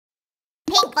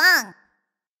Song-Pinkfong.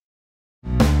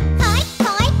 Hi,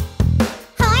 hi.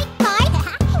 Hi, hi.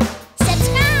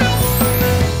 Subscribe.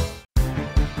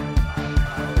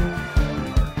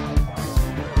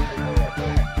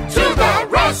 To the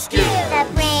rescue! The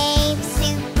brave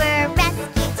super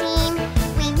rescue team.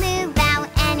 We move out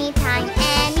anytime,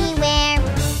 anywhere.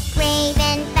 Brave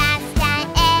and fast at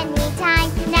any time.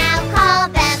 Now call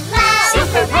them loud.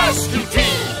 Super rescue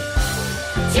team!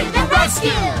 To the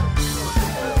rescue!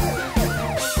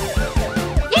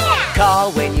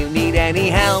 Call when you need any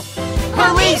help.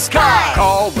 Police car!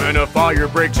 Call when a fire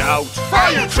breaks out.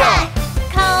 Fire truck!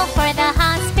 Call for the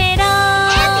hospital.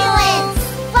 Ambulance!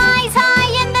 Flies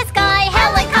high in the sky.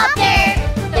 Helicopter!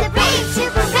 The brave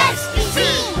super rescue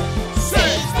team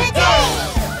saves the day.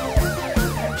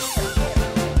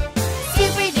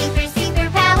 Super duper super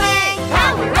power.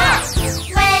 Power up!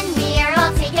 When we are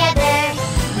all together,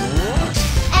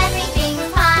 everything's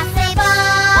possible.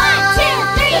 1, 2,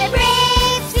 3. The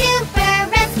brave super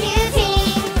rescue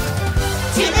team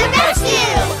To the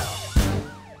rescue!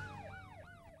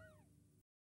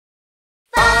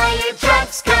 Fire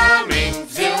trucks coming!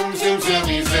 Zoom, zoom,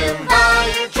 zoomy, zoom!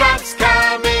 Fire trucks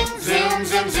coming! Zoom,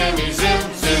 zoom, zoomy, zoom!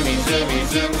 Zoomy, zoomy,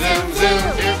 zoom, zoom, zoom!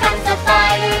 Here comes the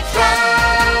fire truck!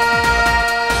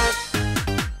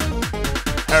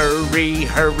 Hurry,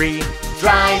 hurry,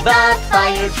 Drive a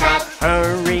fire truck!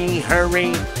 hurry,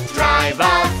 hurry, Drive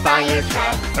a fire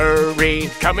truck! hurry,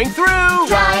 coming through!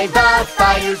 Drive a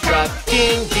fire truck!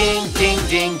 Ding, ding, ding,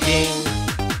 ding, ding!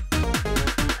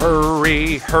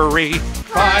 Hurry, hurry,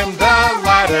 climb the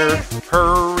ladder.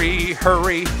 Hurry,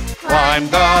 hurry, climb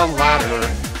the ladder.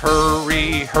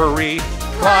 Hurry, hurry,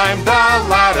 climb the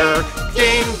ladder.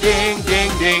 Ding, ding,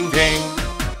 ding, ding, ding.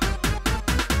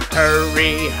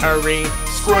 Hurry, hurry,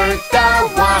 Squirt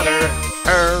the water!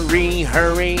 hurry,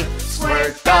 hurry,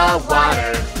 Squirt the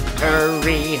water!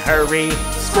 hurry, hurry,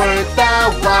 Squirt the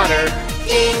water!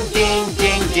 Ding, ding,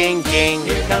 ding, ding, ding!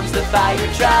 here comes the fire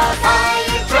truck.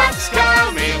 Fire truck's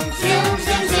coming! Zoom,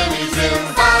 zoom, zoomy, zoom!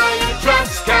 Fire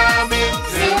truck's coming!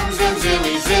 Zoom, zoom,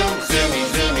 zoomy, zoom! Zoomy,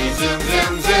 zoomy, zoom,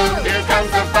 zoom, zoom! Here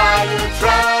comes the fire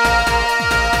truck!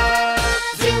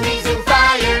 Zoomy, zoom,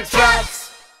 fire trucks!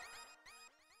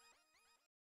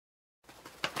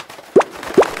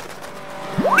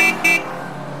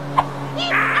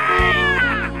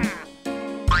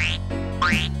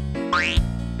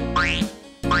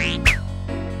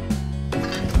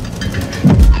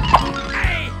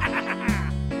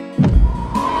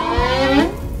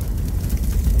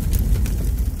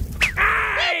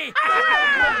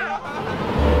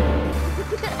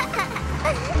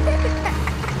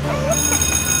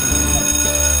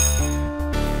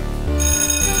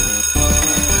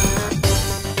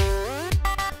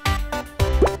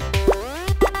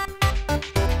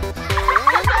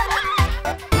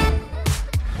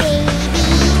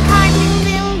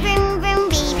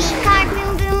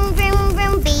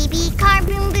 Baby car,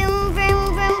 vroom, vroom,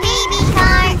 vroom, vroom. Baby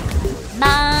car,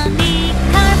 mommy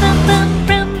car, vroom, vroom,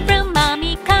 vroom, vroom.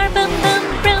 Mommy car, vroom, vroom,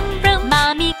 vroom, vroom.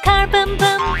 Mommy car, vroom,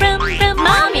 vroom, vroom, vroom.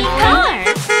 Mommy car.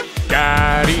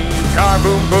 Daddy car,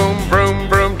 boom, boom, broom,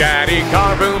 broom. Daddy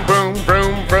car, boom, boom,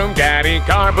 broom, broom. Daddy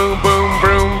car, boom, boom,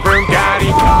 broom, broom.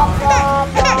 Daddy car.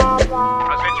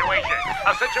 A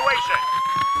situation.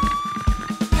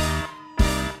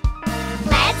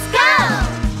 Let's go.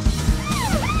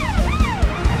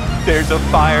 There's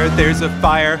a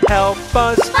fire, help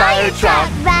us, Fire truck,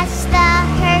 rush the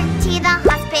hurt to the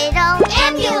hospital.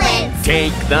 Ambulance,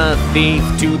 Take the thief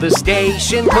to the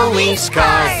station, police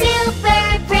car.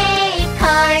 super brave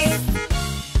cars.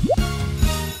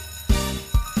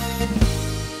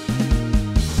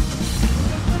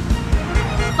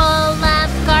 Full of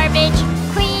garbage,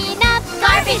 clean up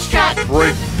garbage truck.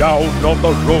 Break down on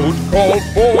the road, call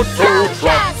for tow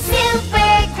truck.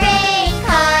 Super great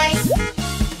cars.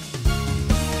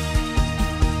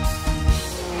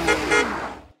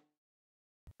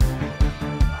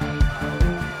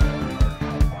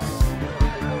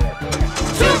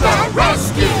 To the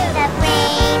rescue! The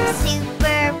brave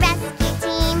super rescue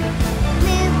team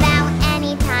move out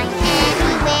anytime,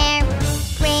 anywhere.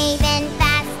 Brave and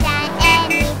fast at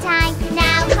any time.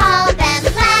 Now call them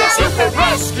The loud. super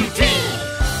rescue team!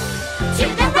 To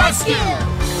the rescue!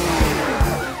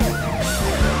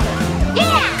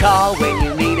 Yeah! Call when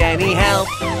you need any help.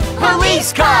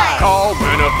 Police car! Call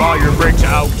when a fire breaks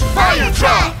out. Fire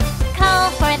truck! Call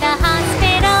for the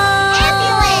hospital.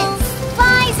 Ambulance!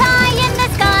 Flies high in the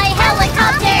sky.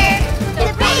 Helicopter! The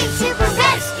brave super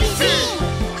rescue team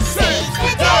saves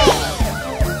the day.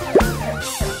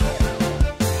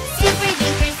 Super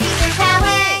duper super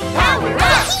power. Power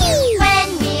up! When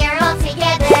we are all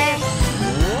together,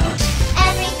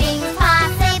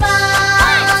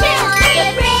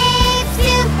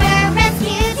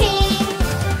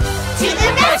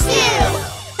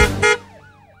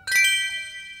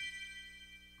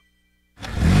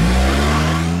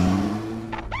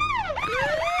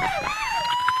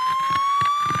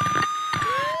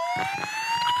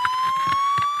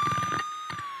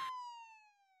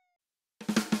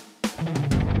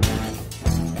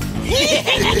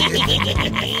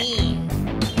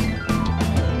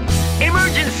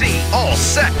 All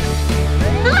set.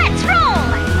 Let's roll!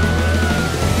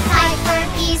 Fight for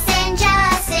peace and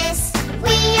justice.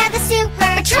 We are the Super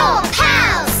Patrol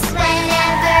Pals.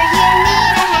 Whenever you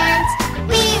need a hand,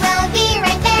 we will be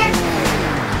right there.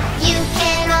 You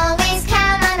can always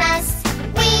count on us.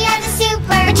 We are the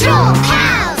Super Patrol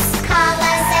Pals. Call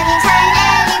us anytime,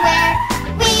 anywhere.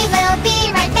 We will be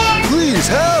right there. Please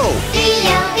help.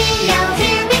 EO, EO,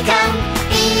 here we come.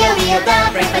 EO, EO, the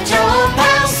Brave Patrol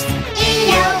Pals.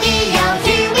 EO, EO,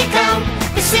 here we come.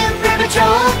 The Super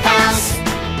Patrol Pals.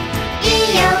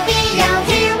 EO, EO,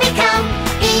 here we come.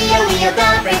 EO, EO, the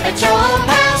Brave Patrol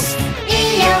Pals.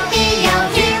 EO, EO,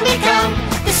 here we come.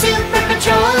 The Super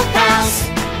Patrol Pals.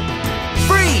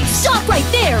 Freeze! Stop right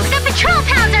there! The Patrol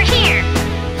Pals are here!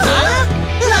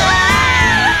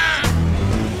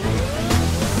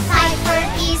 Fight for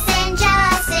peace and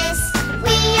justice.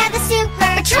 We are the Super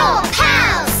Patrol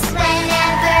Pals.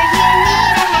 Whenever you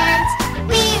need a hand,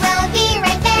 we will be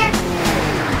right there.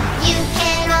 You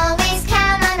can always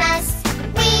count on us.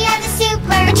 We are the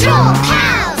Super Patrol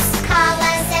Pals. Call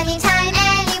us anytime,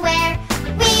 anywhere.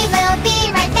 We will be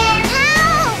right there.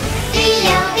 Help!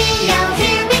 EO, EO,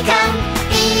 here we come.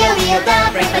 EO, EO, the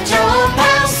Brave Patrol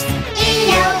Pals.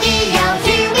 EO, EO,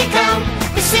 here we come.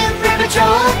 The Super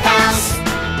Patrol Pals.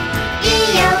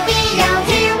 EO, EO,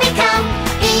 here we come.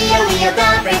 EO, EO, the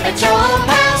Brave Patrol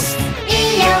Pals.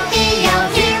 EO, EO,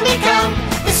 here we come.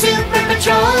 The Super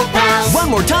Patrol Pals. One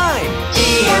more time!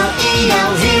 EO, EO,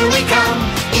 here we come.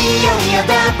 EO, EO,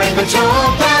 the Brave Patrol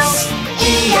Pals.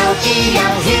 EO, EO,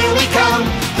 here we come.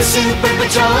 The Super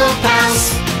Patrol Pals.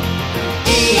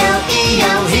 EO,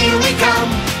 EO, here we come.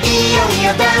 EO,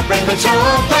 EO, the Brave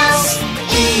Patrol Pals.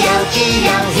 EO,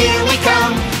 EO, here we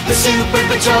come. The Super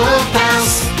Patrol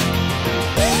Pals.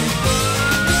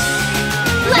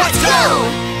 Let's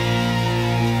go!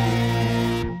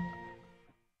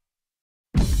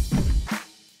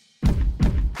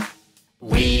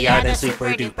 We are the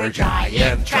super duper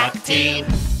giant truck team.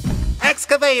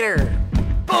 Excavator!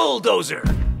 Bulldozer!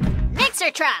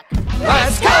 Mixer truck!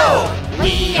 Let's go!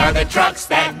 We are the trucks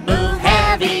that move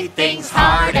heavy things,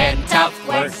 hard and tough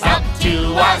work's up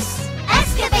to us.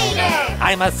 Excavator,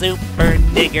 I'm a super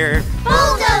digger.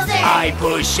 Bulldozer, I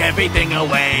push everything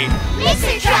away.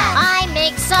 Mixer Truck, I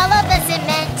mix all of the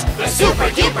cement. the Super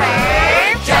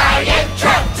Duper Giant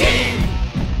Truck Team.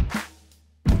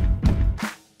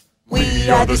 We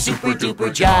are the super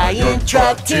duper giant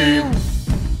truck team.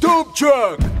 Dump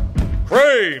truck!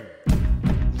 Crane!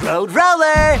 Road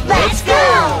roller! Let's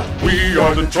go! We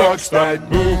are the trucks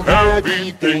that move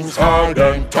heavy things, hard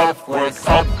and tough work's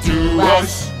up to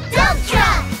us. Dump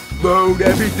Truck, Load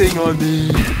everything on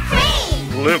me.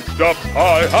 Crane, Lift up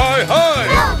high, high, high!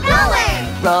 Road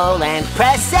Roller, Roll and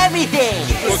press everything.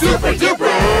 the Super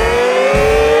Duper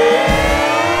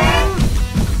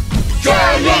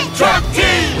Giant Truck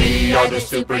Team. We are the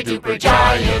Super Duper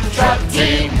Giant Truck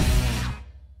Team.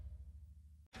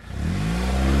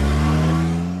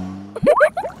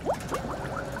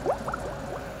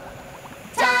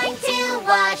 Time to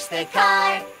wash the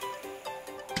car.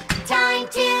 Time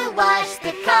to wash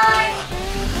the car.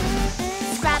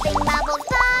 Scrubbing bubbles,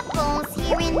 bubbles,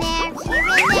 here and there, here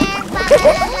and there. La la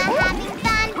la la, having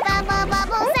fun, bubble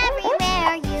bubbles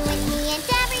everywhere. You and me and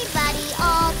everybody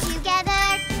all together,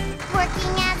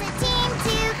 working as a team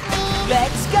to clean.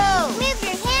 Let's go! Move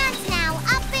your hands now,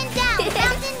 up and down,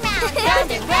 round and round,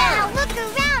 round and round. Now look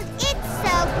around, it's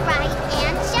so bright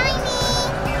and shiny.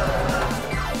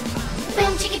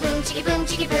 Boom, chicka boom, chicka boom,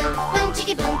 chicka boom, boom,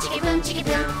 chicka boom, chicka boom, chicka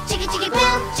boom, chicka chicka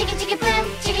boom, chicka chicka boom,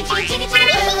 chicka chicka chicka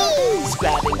chicka boom.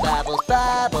 Scrubbing bubbles,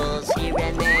 bubbles, here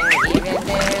and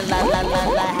there, la la la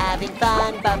la, having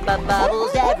fun,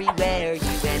 bubbles everywhere.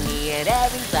 You and me and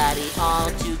everybody all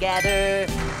together,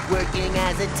 working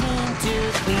as a team to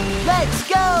clean. Let's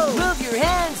go! Move your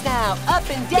hands now, up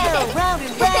and down, round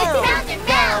and round. Round and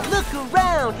round. Look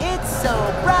around, it's so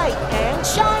bright and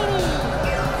shiny.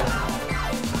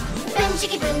 Boom,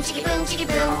 chicka boom, chicka boom, chicka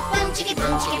boom, boom, chicka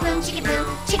boom, chicka boom, chicka boom,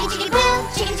 chicka chicka boom,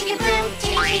 chicka chicka boom,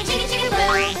 chicka chicka chicka chicka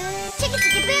boom, chicka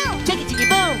chicka boom, Ticky ticky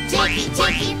boom! ticky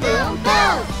ticky boom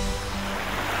boom.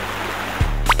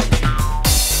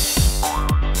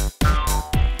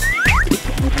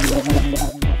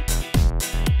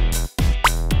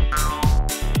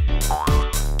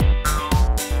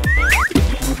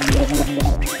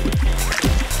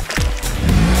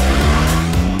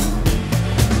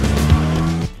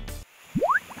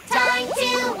 Time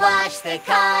to wash the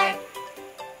car.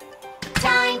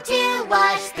 Time to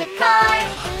wash the car.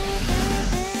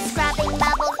 Scrubbing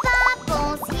bubbles,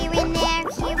 bubbles, here and there,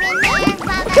 here and there.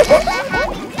 La la la la,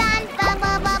 having fun,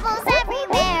 bubble bubbles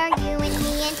everywhere. You and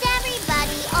me and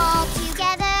everybody all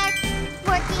together,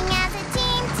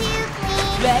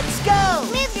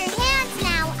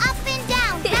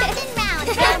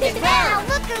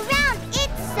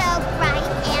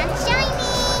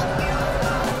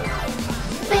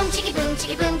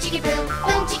 boom, chicka boom,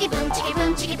 boom, chicka boom, chicka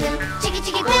boom, chicka boom,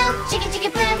 chicka boom,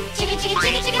 chicka boom,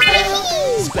 chicka boom.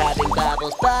 Scrubbing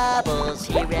bubbles, bubbles,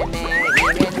 here and there,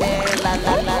 la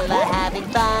la la la, having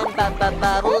fun,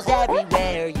 bubbles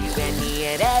everywhere. You and me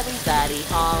and everybody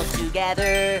all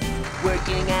together,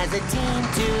 working as a team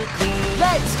to clean.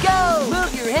 Let's go!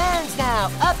 Move your hands now,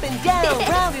 up and down,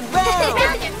 round and round.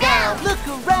 Round and round. Look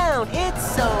around,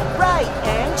 it's so bright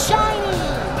and shiny.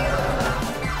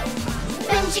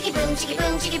 Boom, chicka boom, chicka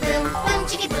boom, chicka boom, boom,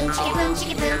 chicka boom, chicka boom,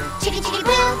 chicka boom, chicka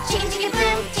boom, chicka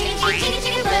boom, chicka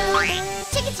boom,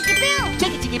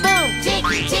 chicka boom,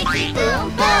 chicka boom,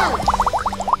 boom.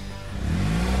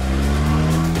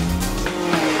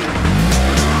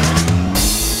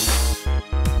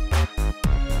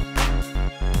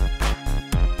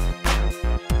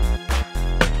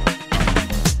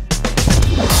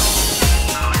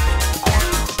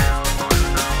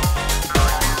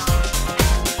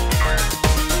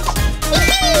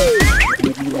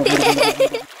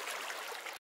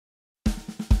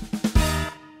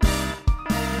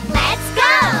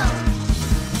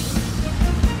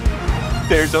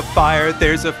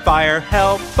 There's a fire,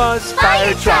 help us,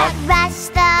 fire truck. Rush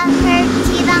the hurt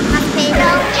to the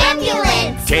hospital.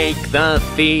 Ambulance. Take the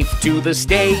thief to the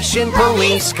station,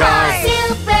 police car.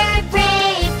 Super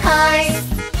brave cars.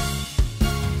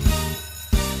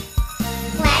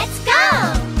 Let's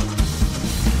go.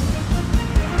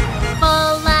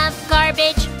 Full of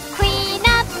garbage. Clean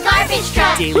up garbage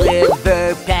truck.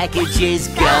 Deliver packages,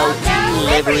 go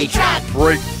delivery truck.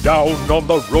 Break down on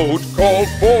the road, call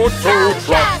for tow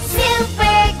truck.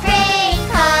 Super great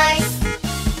cars.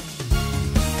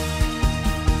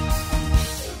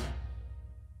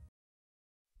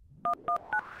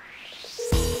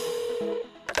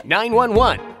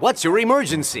 911, what's your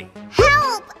emergency?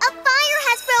 Help! A fire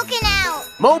has broken out.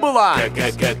 Mobilize.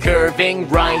 Curving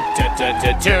right,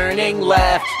 turning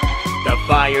left. The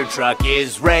fire truck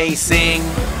is racing.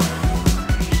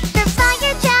 The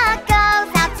fire truck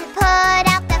goes out to put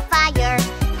out the fire.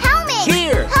 Helmet.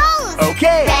 Here. Hose.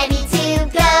 Okay. Ready to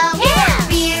go. Yeah.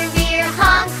 Rear, rear,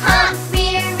 honk, honk.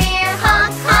 Rear, rear,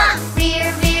 honk, honk. Rear,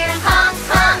 rear, honk,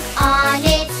 honk. On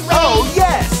its way. Oh,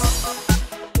 yes!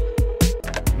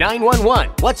 911,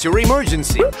 what's your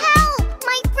emergency? Help!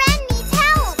 My friend needs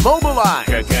help. Mobilize.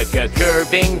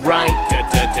 Curving right,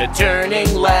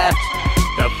 turning left.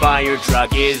 The fire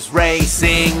truck is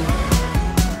racing.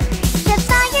 The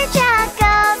fire truck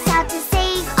goes out to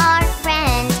save our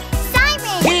friend.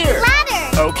 Siren. Here.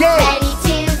 Ladder. Okay. Ready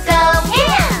to go.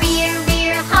 Yeah. Rear,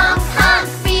 rear, honk, honk.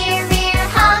 Rear, rear,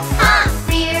 honk, honk.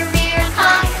 Rear, rear,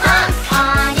 honk, honk.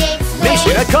 On its way.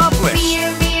 Mission accomplished. Rear,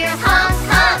 rear, honk,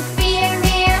 honk. Rear,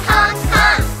 rear, honk,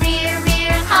 honk. Rear,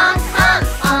 rear, honk, honk.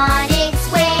 On its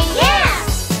way. Yeah.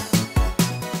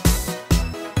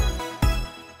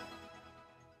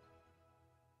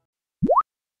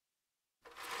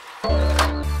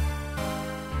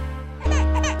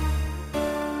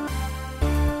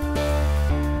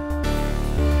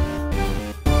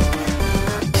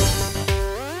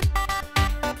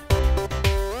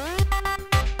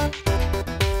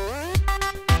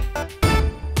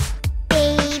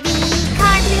 Baby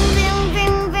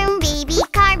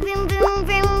car, boom, boom,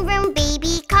 vroom, vroom.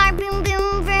 Baby car, boom,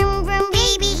 boom, vroom, vroom.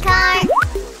 Baby car.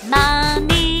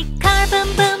 Mommy car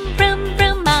boom boom vroom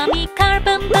vroom. Mommy car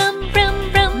boom boom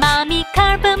vroom vroom. Mommy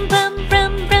car boom boom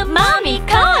vroom vroom. Mommy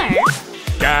car.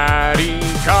 Daddy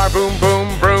car boom boom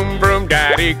vroom vroom.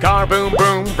 Daddy car boom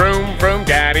boom vroom vroom.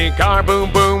 Daddy car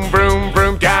boom boom vroom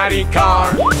vroom. Daddy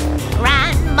car.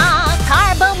 Grandma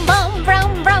car boom boom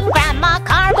vroom vroom. Grandma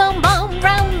car boom boom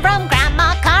vroom vroom.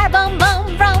 Grandma car boom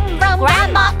boom vroom vroom.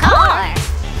 Grandma car.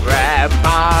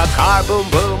 Grandpa car boom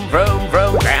boom vroom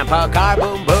vroom. Grandpa car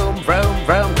boom boom vroom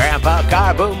vroom. Grandpa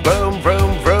car boom boom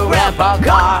vroom vroom. Grandpa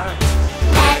car.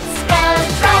 Let's go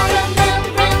drive, vroom,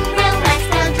 vroom, vroom. Let's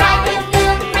go drive, vroom,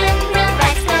 vroom, vroom.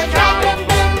 Let's go drive, vroom,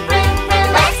 vroom, vroom.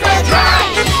 Let's go drive.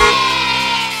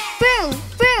 Vroom,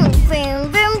 vroom, vroom,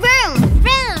 vroom, vroom.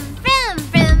 Vroom vroom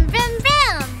vroom vroom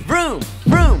vroom. Vroom,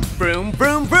 vroom, vroom,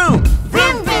 vroom, vroom.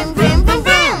 Vroom, vroom, vroom, vroom,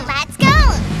 vroom. Let's go.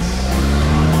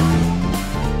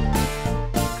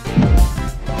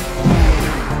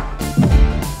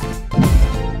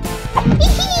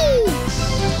 Hee-hee.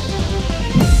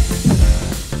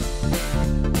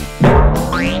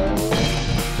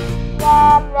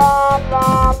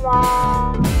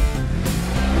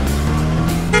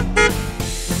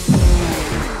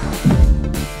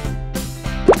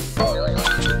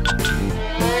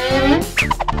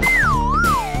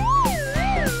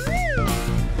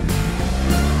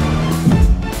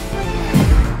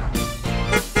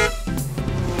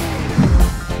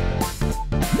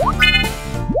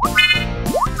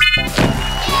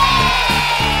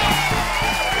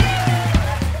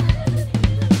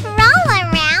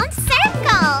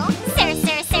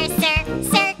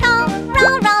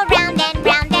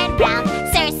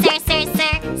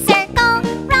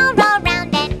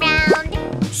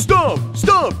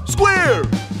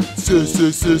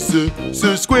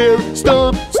 Square,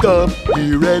 stomp, stomp,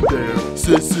 here and there.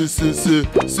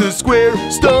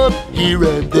 Square, stomp, here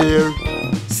and there.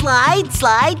 Slide,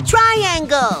 slide,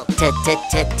 triangle.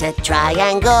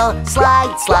 Triangle.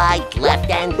 Slide, slide, left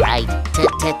and right.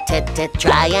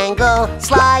 Triangle.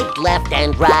 Slide, left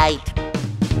and right.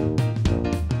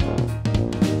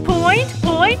 Point,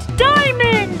 point,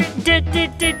 diamond.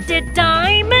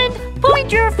 Diamond.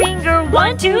 Point your finger.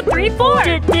 1, 2, 3, 4.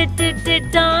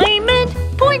 Diamond.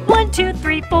 Point 1, 2,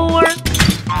 3, 4.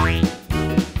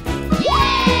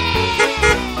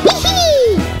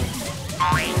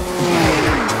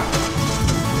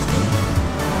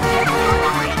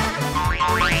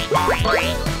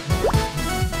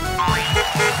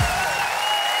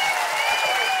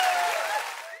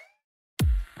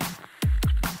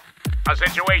 A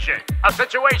situation! A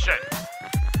situation!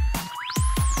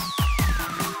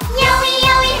 Yoey,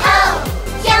 yoey, ho!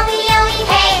 Yoey, yoey,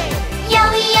 hey!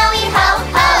 Yoey, yoey, ho,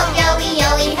 ho! Yoey,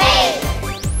 yoey, hey!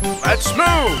 Let's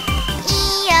move!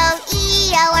 E-O,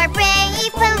 E-O, our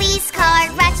brave police car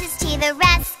rushes to the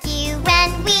rescue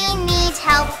when we need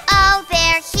help. Oh,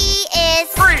 there he is!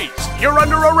 Freeze! You're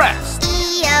under arrest!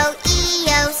 E-O,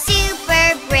 E-O,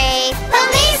 super brave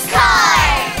police car!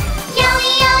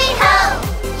 Yoey, yoey, ho!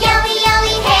 Yoey,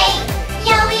 yoey, hey!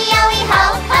 Yoey, yoey, ho,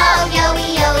 ho! Yoey,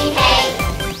 yoey, hey!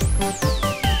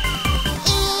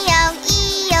 E-O,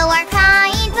 E-O, our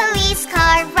kind police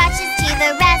car rushes to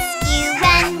the rescue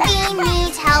when we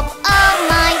need help. Oh,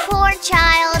 my poor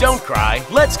child! Don't cry,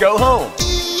 let's go home.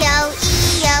 E-O,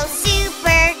 E-O,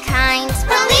 super kind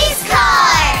police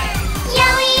car!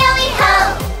 Yoey, yoey, ho!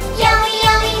 Yoey,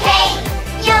 yoey, hey!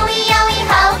 Yoey, yoey,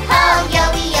 ho, ho!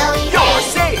 Yoey, yoey, hey! You're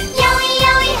safe. Yoey,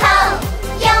 yoey, ho!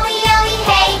 Yoey, yoey,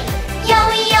 hey!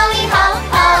 Yoey, yoey, ho,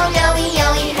 ho! Yoey,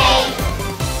 yoey, hey!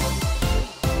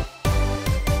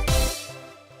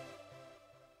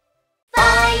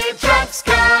 Fire trucks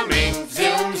coming,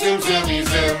 zoom, zoom, zoomy,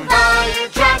 zoom. Fire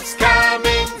trucks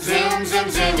coming, zoom, zoom,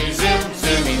 zoomy, zoom.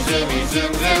 Zoomy, zoomy,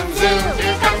 zoom, zoom, zoom.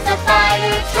 Here comes the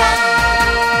fire truck.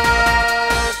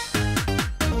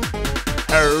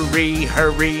 Hurry,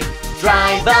 hurry,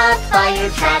 Drive a fire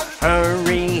truck.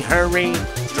 hurry, hurry,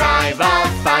 Drive a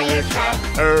fire truck.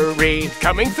 hurry.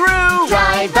 Coming through!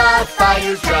 Drive a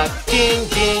fire truck. Ding,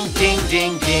 ding, ding,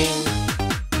 ding, ding.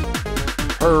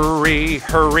 Hurry,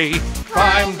 hurry,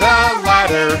 climb the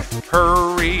ladder.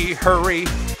 Hurry, hurry,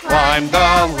 climb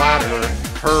the ladder.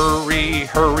 Hurry,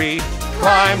 hurry,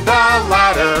 climb the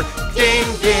ladder. Ding,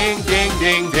 ding, ding,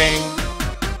 ding, ding.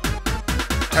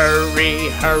 Hurry,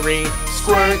 hurry,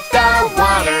 Squirt the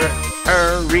water.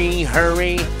 hurry,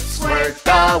 hurry, Squirt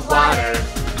the water.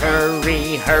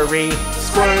 hurry, hurry.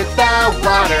 Squirt the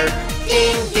water.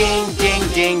 Ding, ding, ding,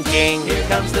 ding, ding. Here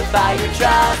comes the fire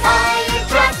truck. Fire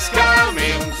truck's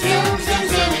coming. Zoom, zoom,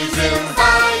 zoomy, zoom.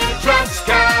 Fire truck's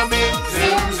coming.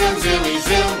 Zoom, zoom, zoomy,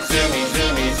 zoom. Zoomy,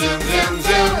 zoomy, zoom, zoom,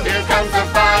 zoom. Here comes the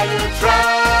fire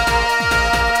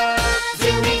truck.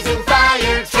 Zoomy, zoom,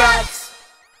 fire trucks.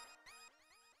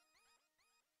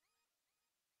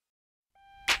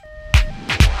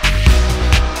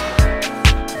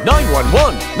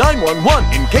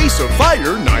 In case of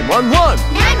fire, 911.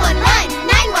 911!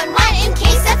 911! In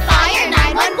case of fire,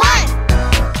 911!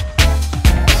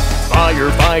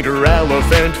 Firefighter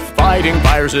elephant, fighting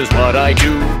fires is what I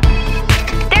do.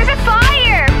 There's a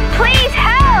fire! Please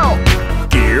help!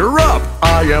 Gear up,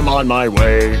 I am on my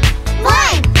way.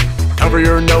 1, Cover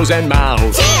your nose and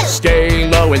mouth. 2, Stay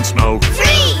low and smoke.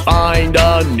 3, Find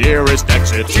a nearest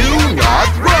exit. do not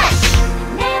rush!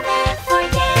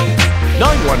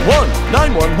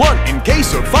 911, in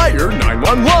case of fire,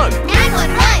 911.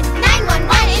 911!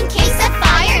 911! In case of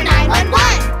fire, 911!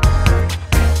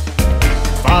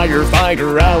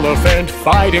 Firefighter elephant,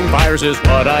 fighting fires is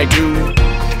what I do.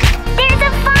 There's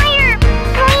a fire!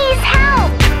 Please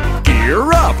help!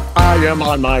 Gear up, I am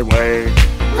on my way.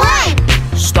 1,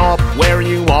 Stop where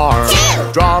you are.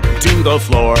 2, Drop to the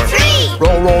floor. 3,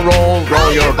 Roll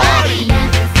your body.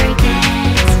 Never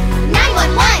forget.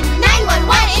 911!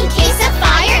 911! In case of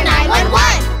fire,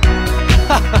 911!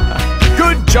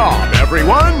 Good job,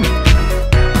 everyone.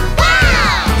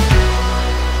 Wow!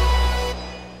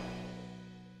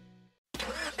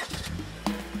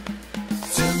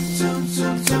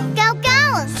 Go, go!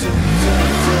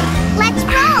 Let's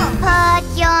roll! Put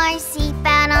your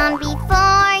seatbelt on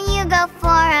before you go for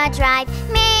a drive.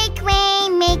 Make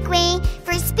way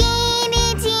for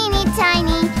speedy, teeny,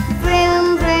 tiny.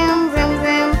 Vroom, vroom, vroom,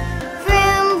 vroom.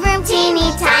 Vroom, vroom,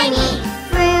 teeny, tiny.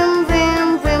 Vroom,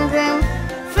 vroom, vroom, vroom.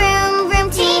 Vroom, vroom,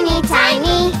 teeny,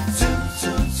 tiny.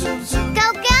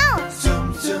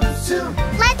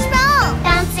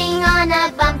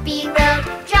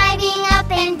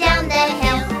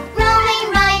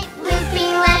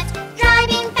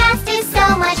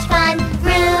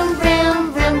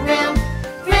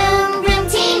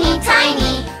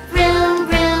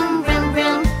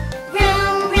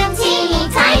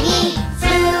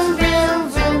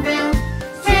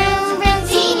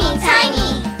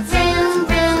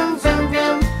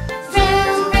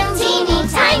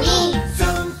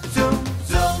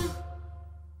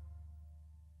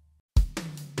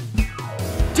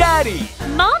 Daddy,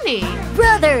 Mommy,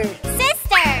 brother,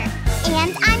 sister,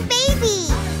 and I'm baby.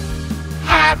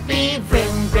 Happy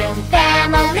Vroom Vroom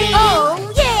family.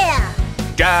 Oh, yeah!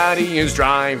 Daddy is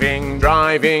driving,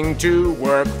 driving to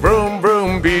work. Vroom,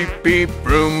 vroom, beep, beep,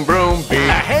 vroom, vroom, beep.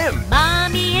 Ahem.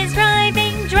 Mommy is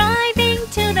driving, driving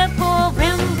to the pool.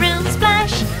 Vroom, vroom,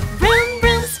 splash. Vroom,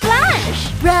 vroom,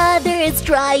 splash. Brother is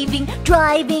driving,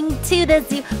 driving to the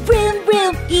zoo. Vroom,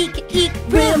 vroom, eek, eek,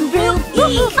 vroom, vroom,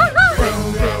 eek.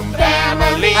 Vroom Vroom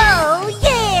family. Oh,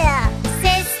 yeah!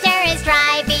 Sister is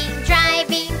driving,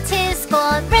 driving to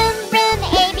school. Vroom, vroom,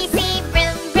 ABC.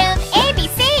 Vroom, vroom,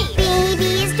 ABC.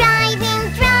 Baby is driving,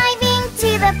 driving to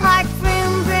the park.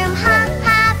 Vroom, vroom, ha,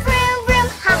 ha, vroom, vroom,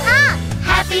 ha, ha.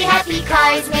 Happy, happy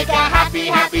cars make a happy,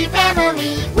 happy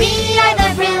family. We are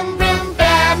the Vroom Vroom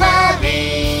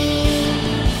family.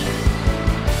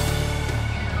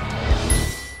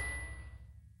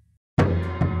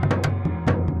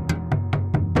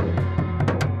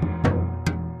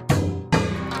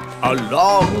 A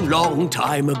long, long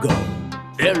time ago,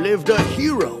 there lived a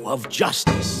hero of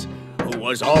justice who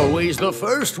was always the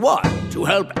first one to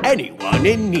help anyone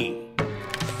in need.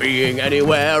 Being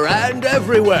anywhere and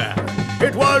everywhere,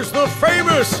 it was the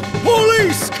famous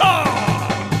police car!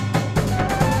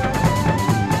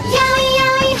 Yowie,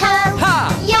 yowie, ho. Ha!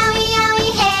 Yowie,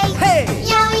 yowie, hey. Hey!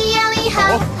 Yowie, yowie, ho,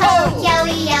 Oh, ho. ho.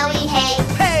 Yowie, yowie, hey.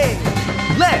 Hey!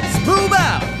 Let's move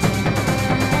out!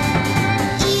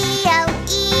 E-O,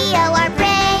 E-O, our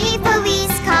brave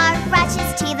police car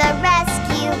rushes to the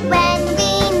rescue when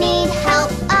we need help.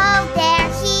 Oh, there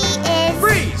he is.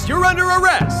 Freeze! You're under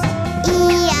arrest!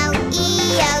 E-O,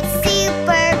 E-O,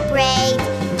 super brave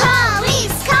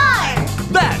police car.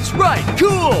 That's right!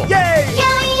 Cool! Yay!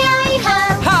 Yowie, yowie, ho.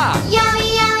 Ha! Yowie,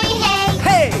 yowie, hey.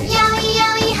 Hey! Yowie,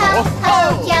 yowie, ho, Oh, ho.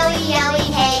 ho. Yowie, yowie,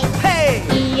 hey. Hey!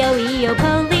 EO,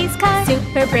 police car.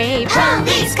 Super brave.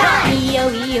 Police car. EO,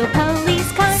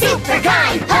 police car. Super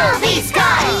kind police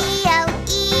car. E-O,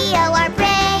 E-O, our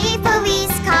brave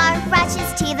police car rushes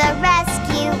to the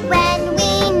rescue when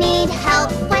we need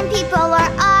help. When people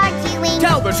are arguing.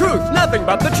 Tell the truth, nothing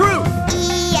but the truth!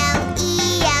 E-O,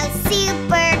 E-O,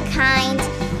 super kind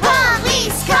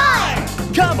police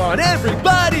car. Come on,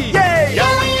 everybody! Yay!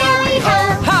 Yowie, yowie, ho.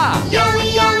 Ha!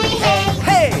 Yowie, yowie, hey.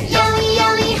 Hey! Yowie,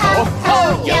 yowie, ho, Oh,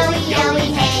 ho. ho. Yowie,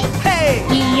 yowie, hey. Hey!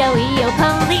 EO,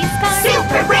 police car.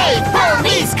 Super brave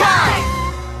police car.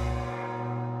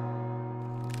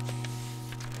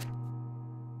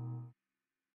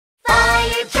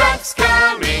 Fire trucks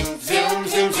coming. Zoom,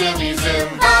 zoom, zoomy,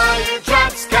 zoom. Fire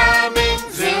trucks coming.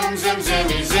 Zoom, zoom,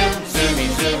 zoomy, zoom. Zoomy,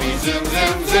 zoomy, zoom,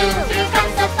 zoom, zoom. Here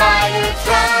comes the fire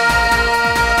truck.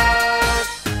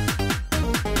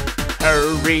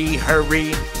 Hurry,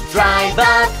 hurry, Drive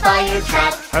a fire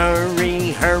truck.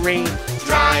 hurry, hurry,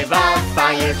 Drive a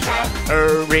fire truck.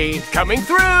 hurry, coming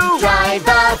through! Drive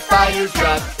a fire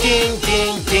truck. Ding,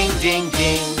 ding, ding, ding,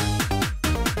 ding.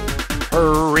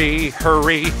 Hurry,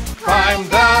 hurry, climb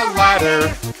the ladder.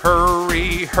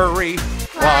 Hurry, hurry,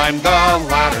 climb the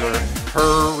ladder.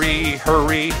 Hurry,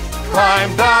 hurry,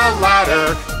 climb the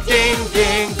ladder. Ding,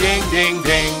 ding, ding, ding,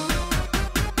 ding.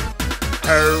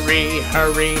 Hurry,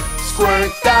 hurry,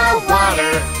 Squirt the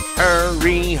water.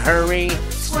 hurry, hurry,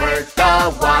 Squirt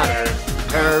the water.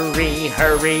 hurry,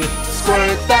 hurry,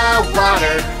 Squirt the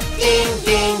water. ding,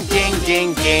 ding, ding,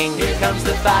 ding, ding. Here comes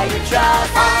the fire truck.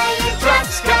 Fire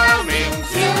truck's coming.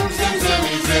 Zoom, zoom,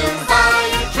 zoomy, zoom.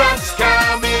 Fire truck's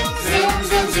coming. Zoom,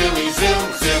 zoom, zoomy, zoom.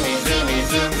 Zoomy, zoomy,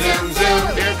 zoom, zoom, zoom.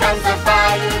 Here comes the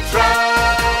fire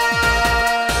truck.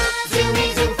 Zoomy,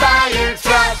 zoom, fire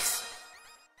trucks.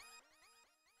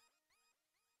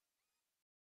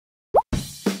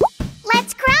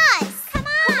 Let's cross. Come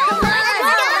on,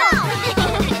 let's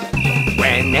go.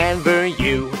 Whenever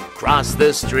you cross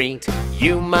the street,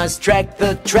 you must check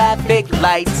the traffic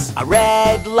lights. A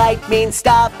red light means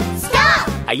stop. Stop.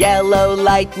 A yellow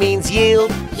light means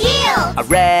yield. Yield. A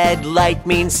red light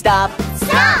means stop.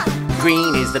 Stop.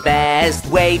 Green is the best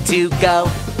way to go.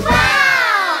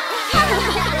 Wow!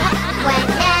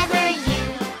 Whenever you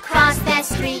cross the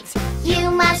street, you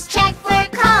must check for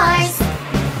cars.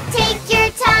 Take your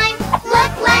time,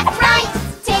 look left, right.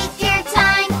 Take your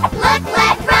time, look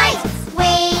left, right.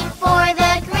 Wait for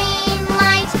the green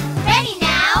light. Ready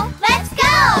now? Let's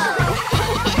go!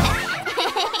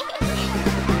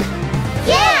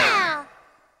 Yeah!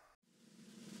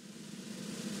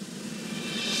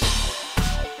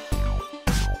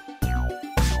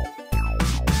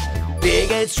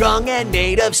 Big and strong and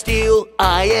made of steel,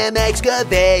 I am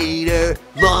excavator.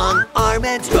 Long arm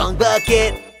and strong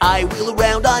bucket, I wheel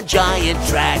around on giant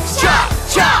tracks. Chop,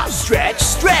 chop, stretch,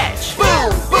 stretch. Boom,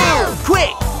 boom,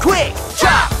 quick, quick.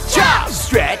 Chop, chop,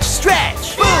 stretch,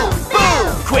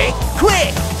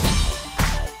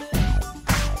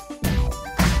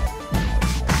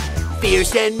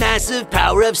 and massive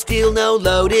power of steel. No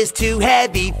load is too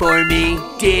heavy for me.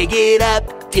 Dig it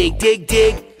up, dig, dig,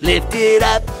 dig. Lift it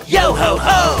up, yo ho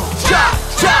ho. Chop,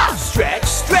 chop, stretch,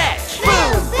 stretch.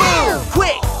 Boom, boom.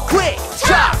 Quick, quick.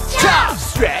 Chop, chop,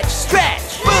 stretch,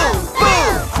 stretch. Boom,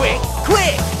 boom. Quick,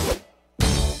 quick.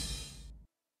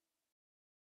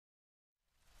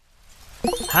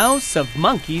 House of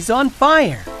Monkeys on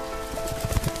Fire.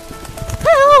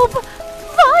 Help!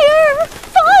 Fire!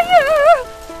 Fire!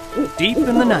 Deep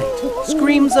in the night,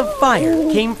 screams of fire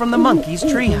came from the monkeys'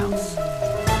 treehouse.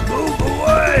 Move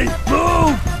away!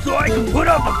 Move! So I can put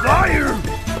out the fire!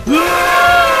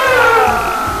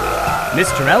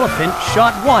 Mr. Elephant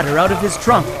shot water out of his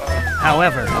trunk.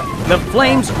 However, the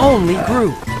flames only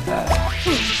grew.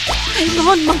 Hang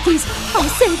on, monkeys! I'll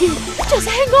save you! Just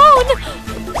hang on!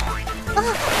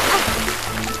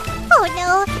 Oh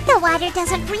no, the water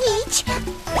doesn't reach.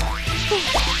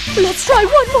 Let's try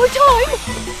one more time!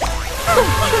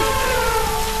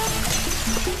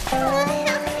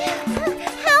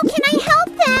 How can I help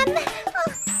them?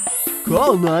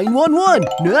 Call 911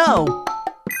 now.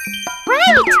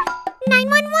 Right!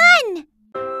 911!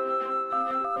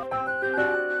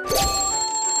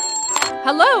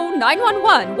 Hello,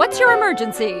 911. What's your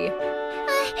emergency?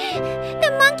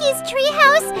 The monkey's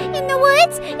treehouse in the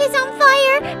woods is on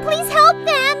fire. Please help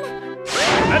them.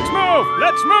 Let's move!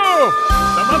 Let's move!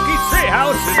 The monkey's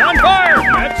treehouse is on fire!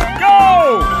 Let's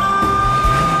go!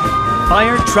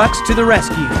 Fire trucks to the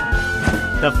rescue.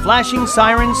 The flashing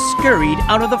sirens scurried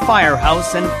out of the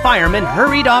firehouse and firemen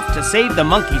hurried off to save the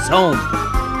monkey's home.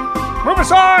 Move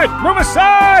aside! Move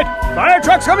aside! Fire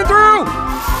truck's coming through!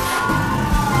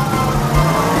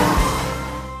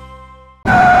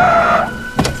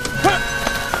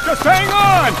 Just hang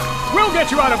on! We'll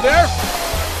get you out of there!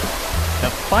 The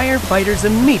firefighters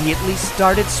immediately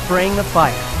started spraying the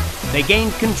fire. They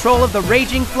gained control of the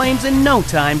raging flames in no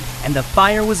time, and the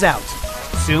fire was out.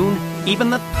 Soon, even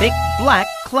the thick black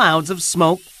clouds of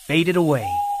smoke faded away.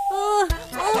 Help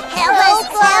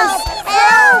us!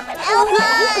 Help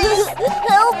us!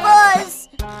 Help us!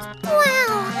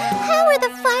 Wow, how are the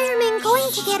firemen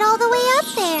going to get all the way up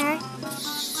there?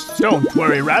 Don't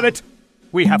worry, Rabbit.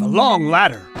 We have a long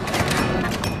ladder.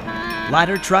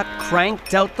 Ladder truck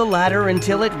cranked out the ladder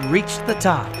until it reached the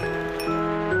top.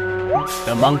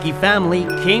 The monkey family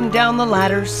came down the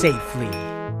ladder safely.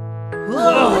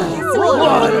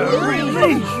 What a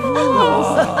relief!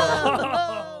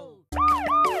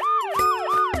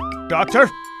 Doctor,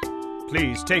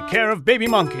 please take care of baby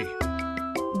monkey.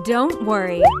 Don't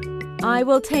worry. I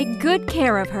will take good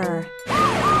care of her.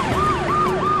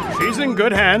 She's in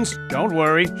good hands. Don't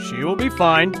worry, she will be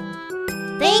fine.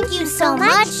 Thank you so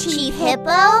much, Chief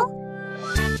Hippo.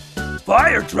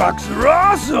 Fire trucks are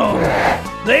awesome!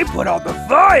 They put out the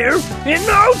fire in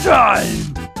no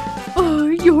time! Oh,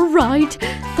 you're right.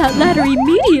 That ladder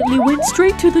immediately went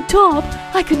straight to the top.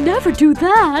 I could never do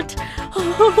that.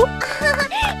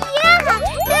 Yeah,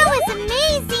 that was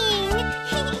amazing!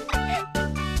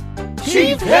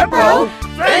 Chief Hippo,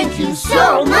 thank you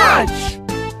so much!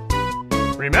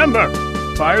 Remember,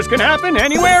 fires can happen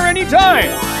anywhere, anytime.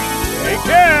 Take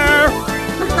care!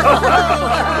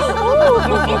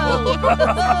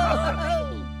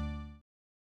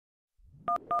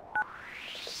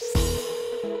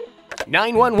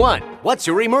 911, what's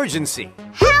your emergency?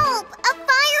 Help! A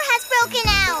fire has broken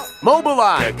out!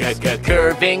 Mobilize!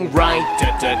 Curving right,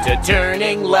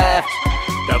 turning left.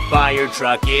 The fire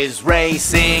truck is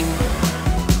racing.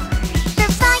 The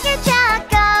fire truck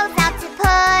goes out to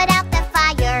put out the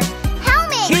fire.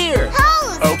 Helmet! Here!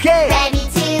 Hose! Okay! Ready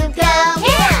to go!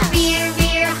 Yeah! Rear,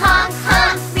 rear, honk,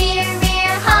 honk! Rear,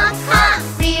 rear, honk, honk!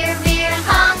 Rear, rear,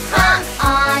 honk, honk!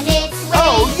 On its way!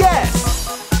 Oh, yes!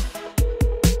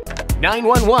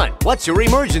 911, what's your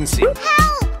emergency? Help!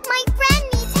 My friend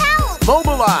needs help!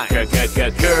 Mobilize!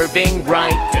 Curving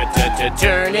right,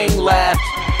 turning left.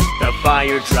 The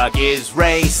fire truck is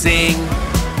racing.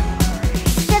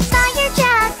 The fire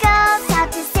truck goes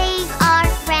out to save our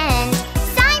friend.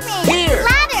 Siren! Here!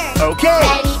 Ladder! Okay!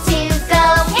 Ready to go!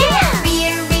 Yeah!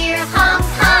 Rear, rear, honk,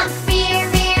 honk! Rear,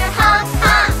 rear, honk,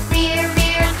 honk! Rear,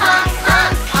 rear, honk,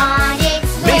 honk! On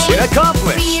its way! Mission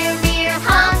accomplished! Rear, rear,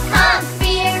 honk, honk!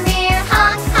 Rear, rear,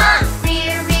 honk, honk!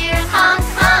 Rear, rear, honk,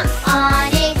 honk! On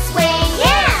its way!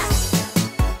 Yeah!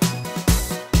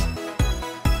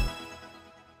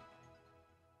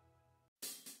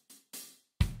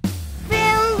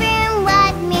 Vroom, vroom,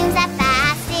 what moves at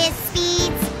fastest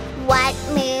speeds? What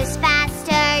moves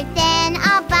faster than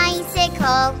a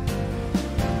bicycle?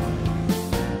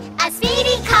 A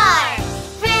speedy car!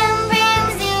 Vroom, vroom,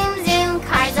 zoom, zoom,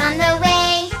 cars on the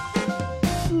way.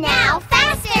 Now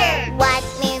faster! What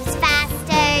moves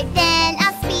faster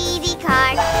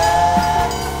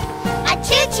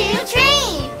choo-choo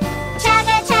train.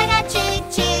 Chugga, chugga,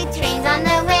 choo-choo train's on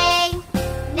the way.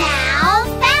 Now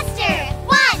faster.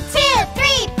 1, 2,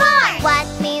 3, 4. What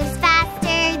moves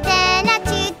faster than a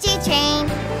choo-choo train?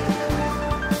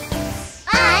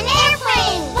 An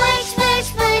airplane. Whoosh, whoosh,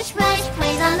 whoosh, whoosh,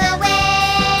 plane's on the way.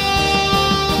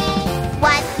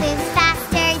 What moves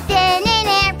faster than an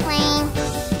airplane?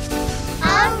 A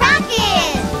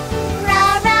rocket. Row,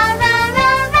 row, row,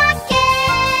 row, rocket.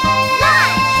 Launch.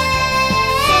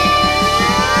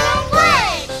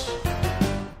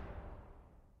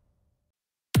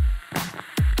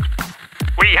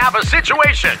 We have a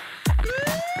situation.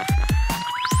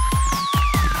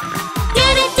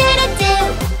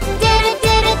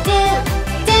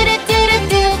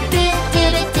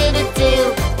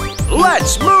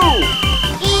 Let's move!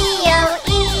 E-O,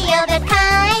 the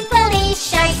kind police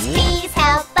sharks, please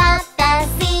help out the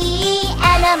sea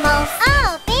animals.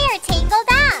 Oh, they're tangled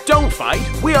up. Don't fight,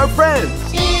 we are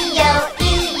friends. E-O,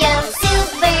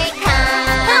 super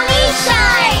kind police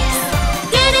sharks.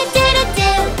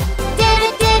 Do-do-do-do-do,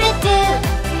 do-do-do-do-do,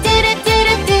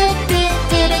 do-do-do-do-do,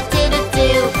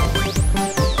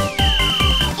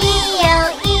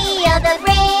 E-O, the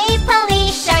brave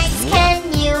police sharks, can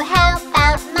you help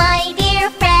out my dear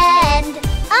friend?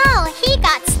 Oh, he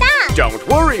got stuck. Don't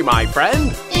worry, my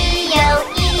friend. E-O,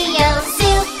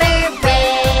 super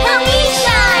brave police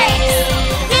sharks.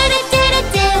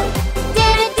 Do-do-do-do-do,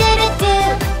 do-do-do-do-do,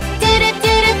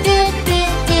 do-do-do-do-do,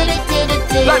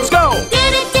 do-do-do-do-do. Let's go!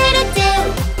 Do-do-do-do-do,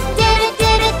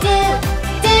 do-do-do-do-do,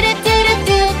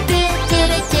 do-do-do-do-do,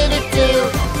 do-do-do-do-do.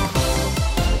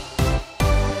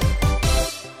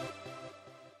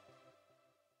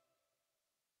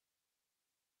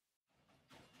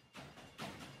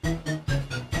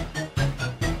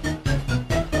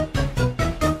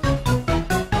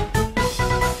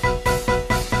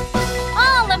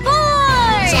 All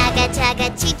aboard! Chugga chugga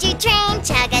choo-choo train,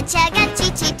 chugga chugga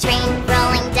choo-choo train,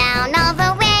 rolling down all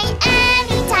the way,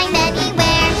 anytime,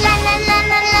 anywhere. La la la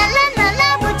la la la la la,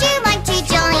 would you like to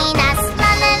join us?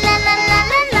 La la la la la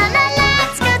la la la la,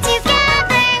 let's go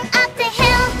together up the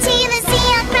hill to the sea,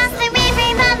 across the river.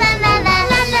 La la la la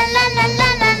la la la la la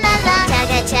la la la.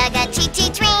 Chugga chugga choo-choo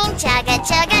train, chugga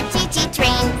chugga choo-choo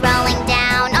train, rolling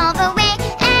down all the way,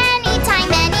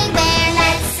 anytime, anywhere.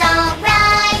 Let's all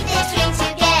ride this train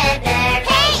together.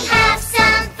 Hey, have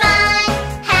some fun,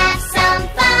 have some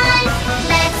fun.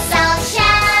 Let's all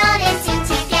shout and sing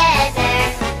together.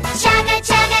 Chugga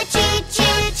chugga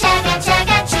choo-choo, chugga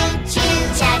chugga choo-choo,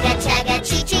 chugga chugga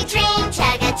choo-choo train,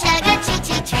 chugga chugga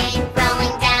choo-choo train,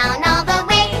 rolling down all the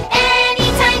way,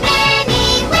 anytime,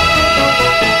 anywhere.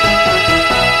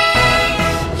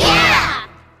 Yeah!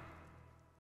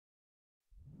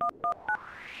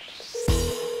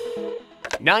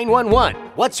 911,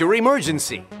 what's your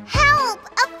emergency? Help!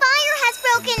 A fire has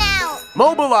broken out!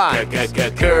 Mobilize!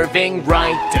 Curving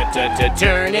right,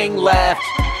 turning left.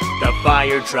 The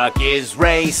fire truck is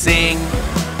racing.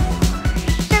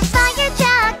 The fire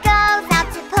truck goes out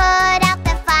to put out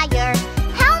the fire.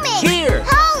 Helmet! Here.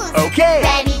 Hose! Okay.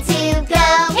 Ready to go!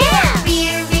 Yeah!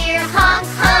 Rear, rear, honk,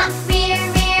 honk! Rear,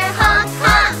 rear, honk,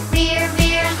 honk! Rear,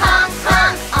 rear, honk,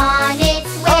 honk! On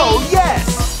its way! Oh, yes!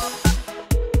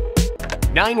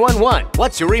 911,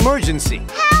 what's your emergency?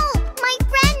 Help! My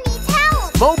friend needs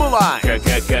help! Mobilize!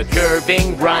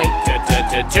 Curving right,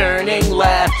 turning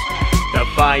left. The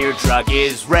fire truck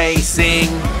is racing.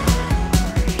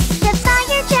 The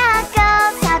fire truck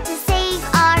goes out to save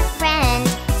our friend.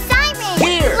 Siren!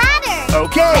 Here. Ladder!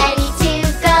 Okay. Ready to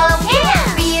go! Yeah!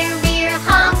 Rear, rear,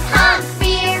 honk, honk!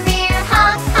 Rear, rear,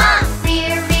 honk, honk!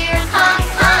 Rear, rear, honk,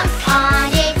 honk!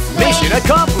 On its way! Mission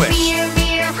accomplished! Rear,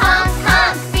 rear, honk,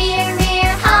 honk! Rear,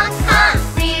 rear, honk, honk!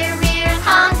 Rear, rear,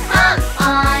 honk, honk!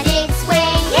 On its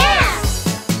way! Yeah!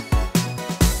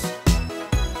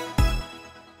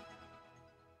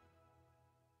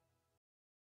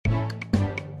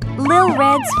 Lil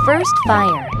Red's first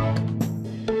fire.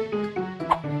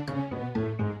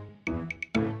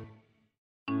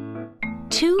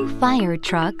 Two fire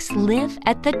trucks live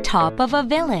at the top of a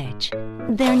village.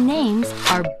 Their names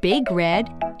are Big Red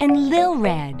and Lil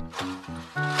Red.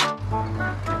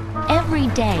 Every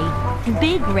day,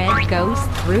 Big Red goes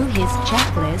through his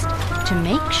checklist to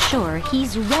make sure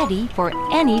he's ready for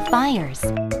any fires.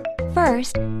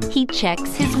 First, he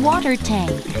checks his water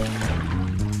tank.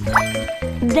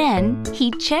 Then, he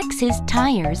checks his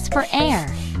tires for air.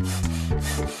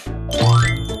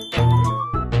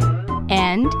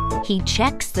 And he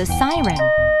checks the siren.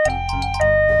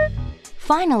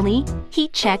 Finally, he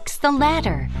checks the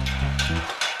ladder.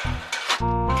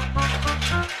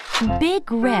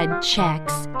 Big Red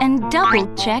checks and double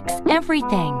checks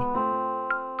everything.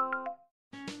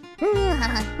 Big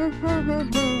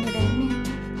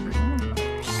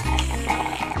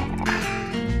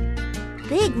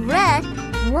Red,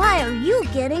 why are you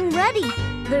getting ready?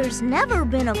 There's never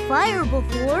been a fire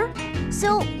before,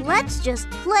 so let's just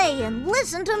play and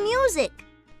listen to music.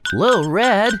 Lil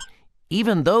Red,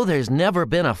 even though there's never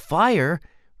been a fire,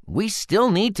 we still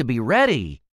need to be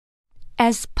ready.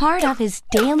 As part of his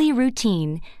daily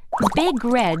routine, Big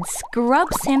Red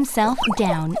scrubs himself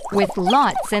down with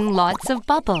lots and lots of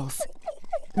bubbles.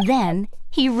 Then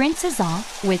he rinses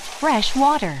off with fresh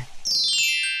water.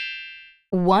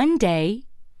 One day,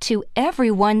 to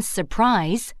everyone's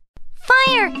surprise,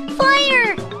 Fire!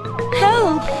 Fire!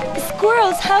 help!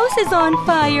 Squirrel's house is on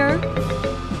fire!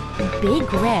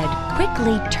 Big Red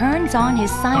quickly turns on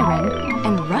his siren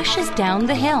and rushes down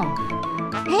the hill.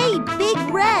 Hey, Big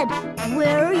Red,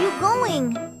 where are you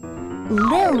going?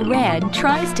 Lil Red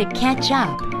tries to catch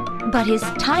up, but his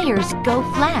tires go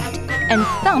flat and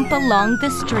thump along the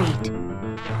street.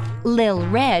 Lil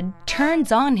Red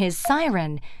turns on his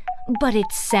siren, but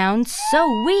it sounds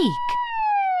so weak.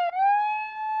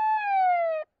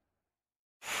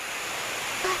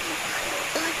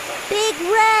 Big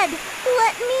Red,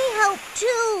 let me help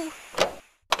too.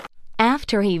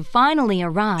 After he finally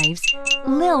arrives,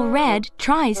 Lil Red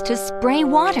tries to spray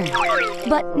water,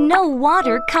 but no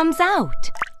water comes out.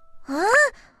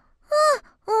 Huh?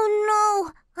 Oh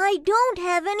no, I don't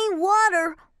have any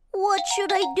water. What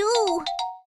should I do?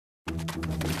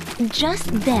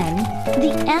 Just then,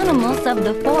 the animals of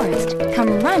the forest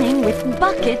come running with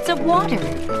buckets of water.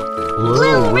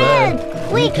 Lil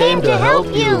Red, we came to help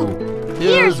you.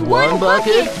 Here's 1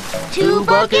 bucket, 2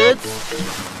 buckets.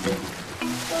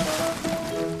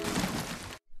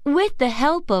 With the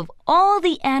help of all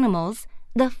the animals,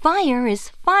 the fire is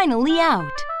finally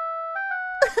out.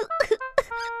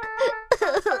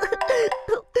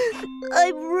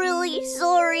 I'm really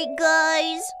sorry,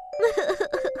 guys.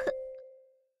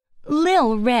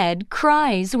 Lil Red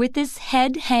cries with his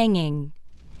head hanging.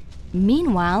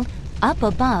 Meanwhile, up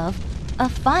above, a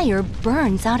fire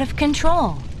burns out of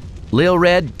control. Lil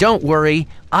Red, don't worry.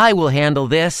 I will handle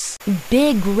this.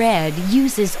 Big Red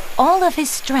uses all of his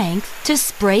strength to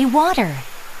spray water.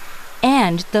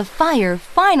 And the fire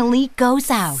finally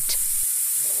goes out.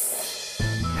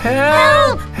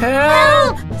 Help!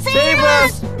 Help! Save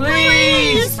us,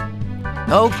 please!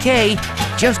 Okay,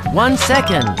 just 1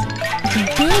 second.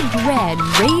 Big Red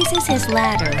raises his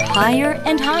ladder higher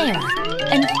and higher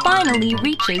and finally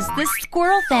reaches the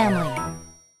squirrel family.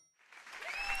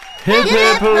 Hip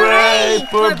hip hooray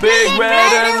for Big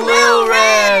Red and Lil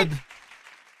Red!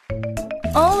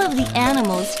 All of the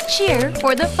animals cheer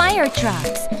for the fire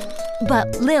trucks,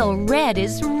 but Lil Red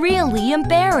is really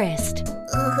embarrassed.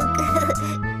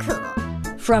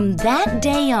 From that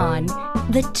day on,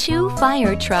 the 2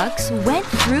 fire trucks went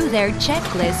through their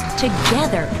checklist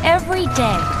together every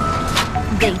day.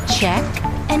 They checked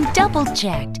and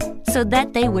double-checked so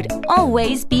that they would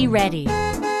always be ready.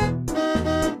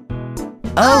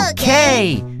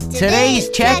 Okay, today's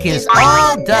check is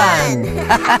all done.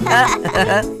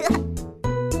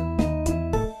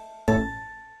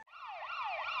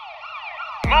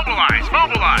 Mobilize,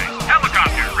 mobilize!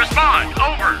 Helicopter, respond,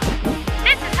 over!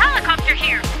 This is Helicopter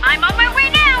here. I'm on my way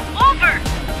now. Over.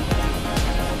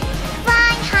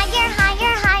 Fly higher,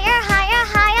 higher, higher, higher,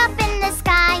 high up in the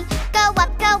sky. Go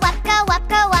up, go up, go up,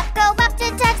 go up, go up to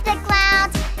touch the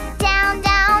clouds. Down,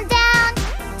 down, down,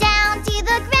 down to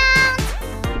the ground.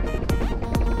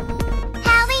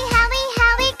 Heli, heli,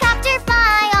 helicopter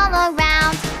fly all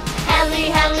around. Heli,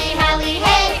 heli, heli,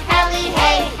 hey, heli,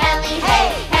 hey, heli, hey,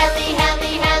 heli,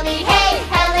 heli, heli, hey,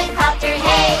 helicopter,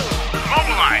 hey.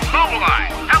 Mobilize,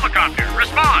 mobilize! Helicopter,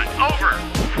 respond, over!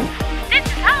 This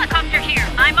is Helicopter here.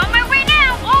 I'm on my way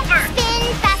now. Over.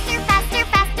 Spin faster, faster,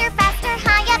 faster, faster,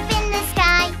 high up in the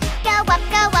sky. Go up,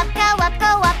 go up, go up,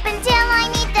 go up until I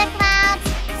meet the clouds.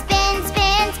 Spin,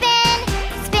 spin, spin,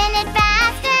 spin it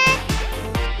faster.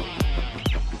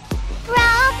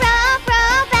 Roll, roll,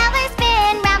 roll, feather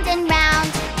spin round and round.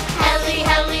 Heli,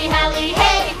 heli, heli,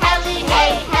 hey, heli,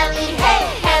 hey, heli, hey,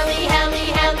 heli, heli,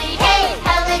 heli, hey,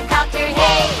 helicopter,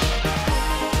 hey.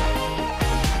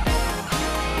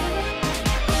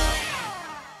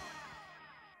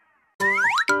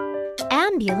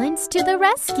 Ambulance to the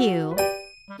rescue.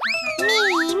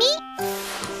 Me?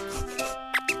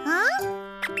 Huh?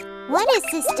 What is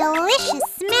this delicious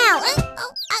smell?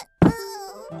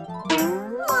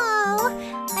 Whoa,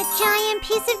 a giant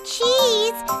piece of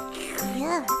cheese.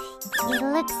 Ugh, it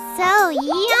looks so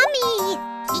yummy.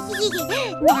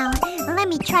 Now, let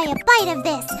me try a bite of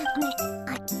this.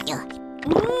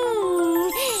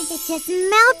 It just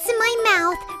melts in my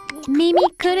mouth. Mimi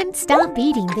couldn't stop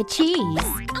eating the cheese.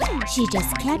 She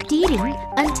just kept eating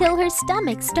until her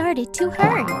stomach started to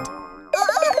hurt.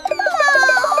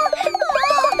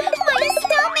 My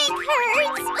stomach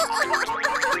hurts.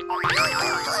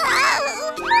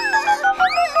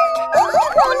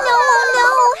 Oh no!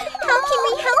 How can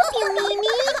we help you,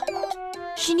 Mimi?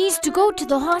 She needs to go to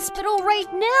the hospital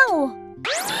right now.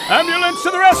 Ambulance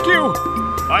to the rescue!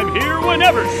 I'm here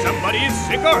whenever somebody is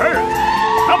sick or hurt.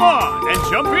 Come on and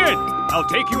jump in. I'll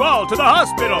take you all to the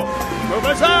hospital. Move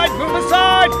aside, move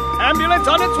aside. Ambulance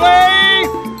on its way.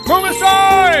 Move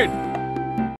aside.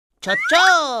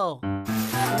 Cho-cho!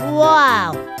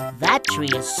 Wow, that tree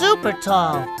is super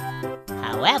tall.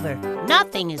 However,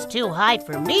 nothing is too high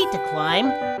for me to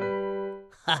climb.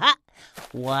 Haha,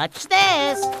 watch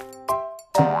this.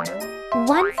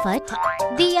 1 foot,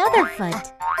 the other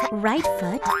foot, right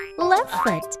foot, left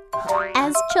foot.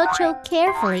 As Cho-Cho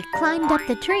carefully climbed up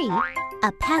the tree,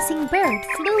 a passing bird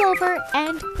flew over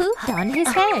and pooped on his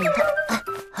head.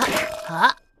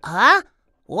 Huh?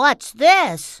 What's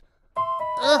this?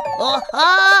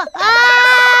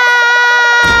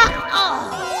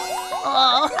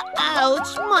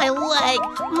 Ouch, my leg,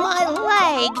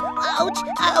 ouch.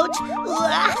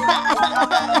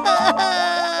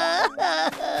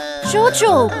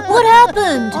 Cho-Cho, what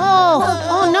happened?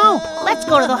 Oh no, let's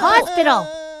go to the hospital.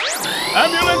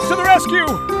 Ambulance to the rescue!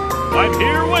 I'm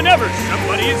here whenever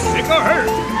somebody is sick or hurt.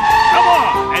 Come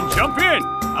on and jump in.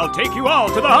 I'll take you all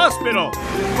to the hospital.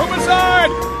 Move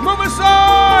aside! Move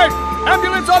aside!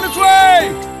 Ambulance on its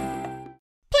way!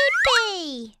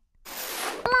 Pee-pee!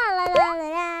 La la la la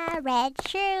la, red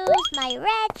shoes, my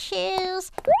red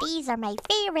shoes. These are my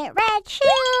favorite red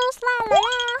shoes. La la la.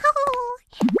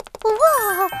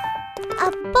 Whoa!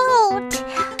 A boat!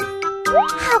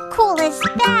 How cool is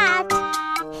that?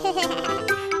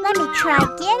 Let me try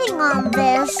getting on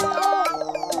this.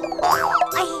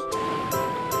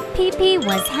 Pee-Pee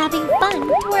was having fun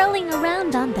twirling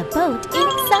around on the boat in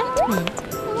excitement.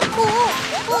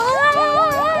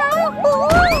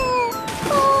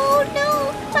 Oh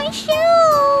no, my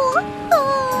shoe!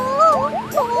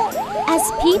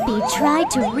 As Pee-Pee tried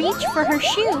to reach for her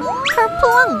shoe,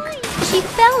 kerplunk! She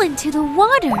fell into the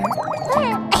water.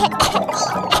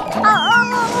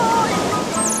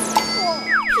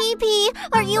 Pee-Pee,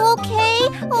 are you okay?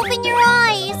 Open your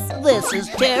eyes. This is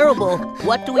terrible.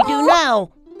 What do we do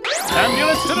now?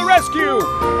 Ambulance to the rescue!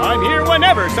 I'm here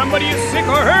whenever somebody is sick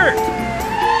or hurt.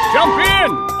 Jump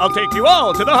in! I'll take you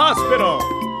all to the hospital.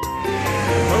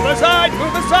 Move aside!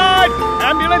 Move aside!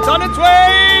 Ambulance on its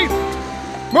way!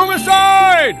 Move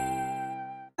aside!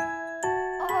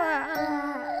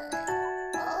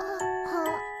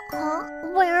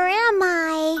 Where am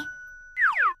I?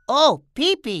 Oh,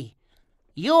 Pee-Pee,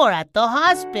 you're at the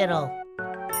hospital.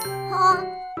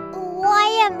 Why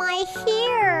am I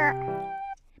here?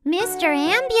 Mr.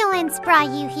 Ambulance brought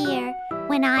you here.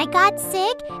 When I got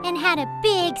sick and had a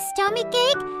big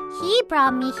stomachache, he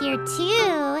brought me here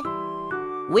too.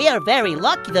 We are very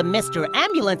lucky that Mr.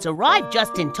 Ambulance arrived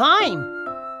just in time.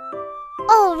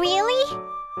 Oh, really?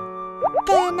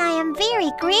 Then I am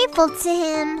very grateful to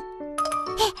him.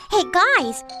 Hey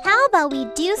guys, how about we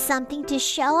do something to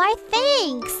show our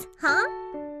thanks, huh?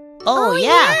 Oh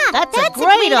yeah, that's a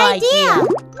great idea.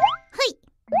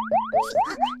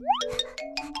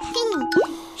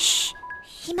 Shh,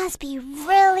 he must be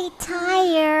really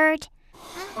tired.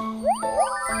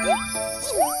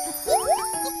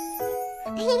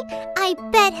 I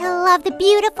bet he'll love the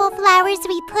beautiful flowers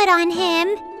we put on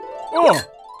him. Oh!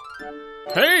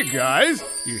 Hey guys,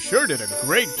 you sure did a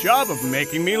great job of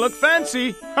making me look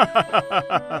fancy. Thank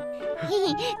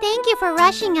you for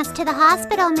rushing us to the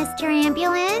hospital, Mr.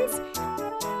 Ambulance.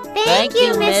 Thank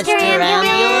you, Mr.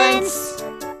 Ambulance.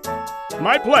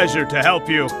 My pleasure to help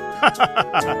you.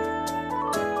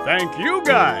 Thank you,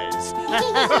 guys.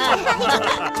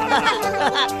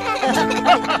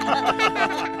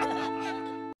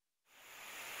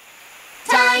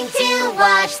 Time to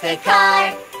wash the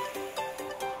car.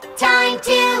 Time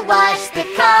to wash the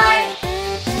car.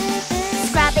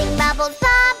 Scrubbing bubbles,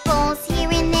 bubbles,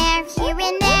 here and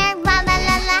there, la la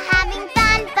la la, having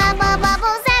fun,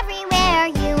 bubbles everywhere.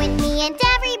 You and me and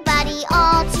everybody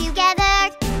all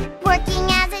together, working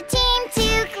as a team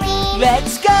to clean.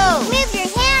 Let's go! Move your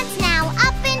hands now,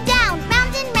 up and down,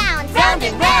 round and round, round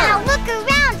and round. Now look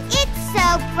around, it's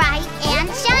so bright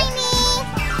and shiny.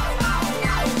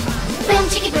 Boom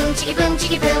chicka boom chicka boom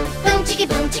chicka boom. Boom chicka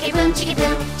boom chicka boom chicka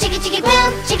boom. Chicka chicka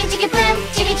boom chicka chicka boom.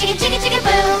 Chicka chicka chicka chicka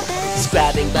boom.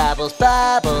 Scrubbing bubbles,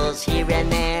 bubbles, here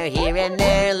and there,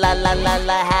 la la la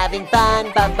la, having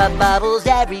fun, bubbles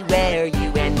everywhere.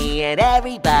 You and me and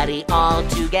everybody all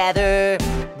together,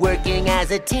 working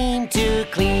as a team to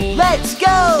clean. Let's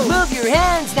go! Move your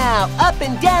hands now, up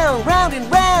and down, round and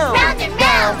round. Round and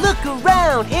round. Look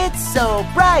around, it's so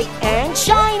bright and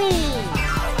shiny.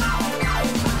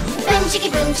 Boom chicka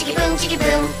boom chicka boom chicka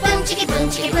boom. Boom chicka boom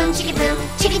chicka boom chicka boom.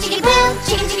 Chicka chicka boom,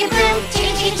 chicka chicka boom.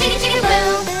 Chicka chicka chicka chicka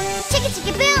boom. Chicka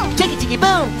chicka boom. Chicky chicky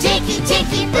boom. Chicky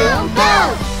chicky boom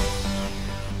boom.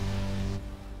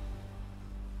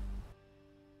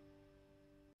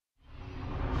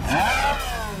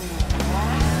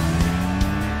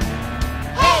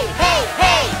 Hey hey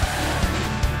hey.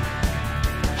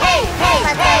 Hey hey.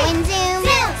 Let's go and zoom.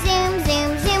 Zoom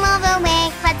zoom zoom all the way.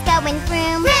 Let's go and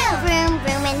vroom. Vroom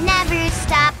vroom and never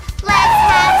stop. Let's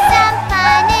have some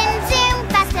fun and zoom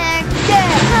faster.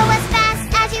 Go as fast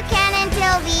as you can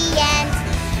until the end.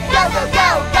 Go go go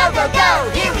go go go.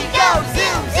 Here we go.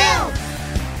 Zoom zoom.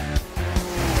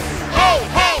 Hey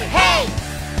hey hey.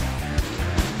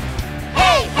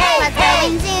 Hey hey. Let's go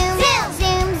and zoom.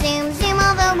 Zoom zoom zoom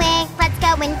all the way. Let's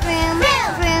go and vroom.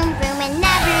 Vroom vroom and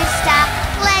never stop.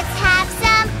 Let's have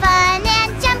some fun and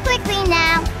jump quickly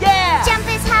now. Yeah! Jump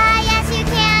as high as you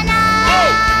can. Hey,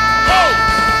 hey,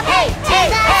 hey, hey,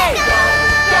 hey! Go,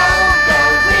 go, go,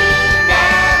 we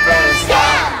never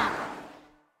stop!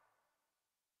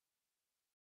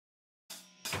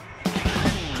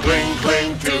 Cling,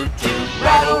 cling, toot, toot,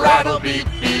 rattle, rattle, beep,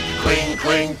 beep. Cling,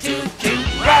 cling, toot, toot,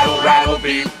 rattle, rattle,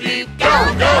 beep, beep.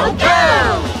 Go, go,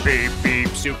 go! Beep, beep,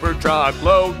 super truck,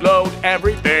 load, load,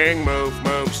 everything, move,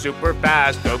 move, super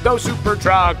fast, go, go, super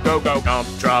truck, go, go, dump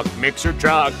truck, mixer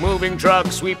truck, moving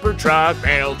truck, sweeper truck,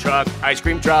 mail truck, ice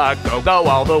cream truck, go, go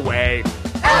all the way.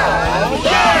 Oh,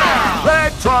 yeah!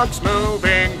 Red truck's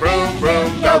moving, broom,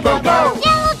 broom, go, go, go.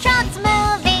 Yellow truck's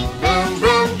moving. Vroom,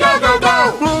 vroom, go, go,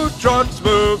 go! Blue truck's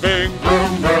moving,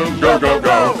 Vroom, vroom, go, go,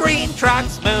 go! Green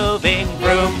truck's moving.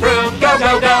 Vroom, vroom, go,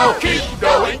 go, go! Keep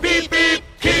going, beep, beep!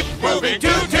 Keep moving,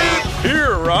 toot, toot!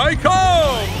 here I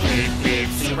come. Beep, beep,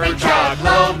 super truck,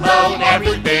 load, load,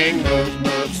 everything, move,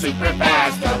 move, super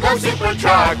fast. Go, go, super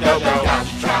truck, go, go, dump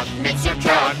truck, mixer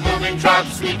truck, moving truck,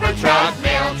 sweeper truck,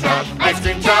 mail truck, ice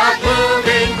cream truck,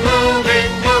 moving,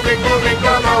 moving, moving, moving,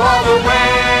 go, go all the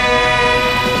way.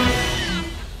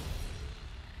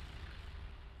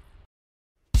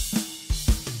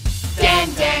 Dan,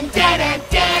 dan, dan,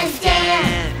 dan,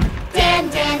 dan, dan,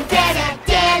 dan, dan,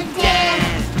 dan, dan.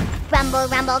 Rumble,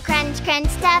 rumble, crunch, crunch,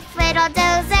 tough little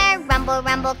dozer. Rumble,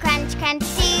 rumble, crunch, crunch,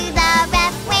 do the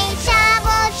rough way.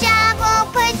 Shovel, shovel,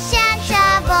 push and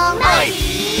shovel.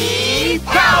 Mighty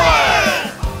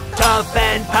power! Tough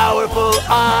and powerful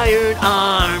iron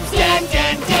arms. Dan,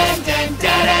 dan, dan, dan,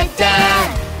 dan, dan, dan.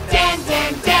 Dan,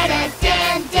 dan, dan, dan,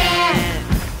 dan, dan.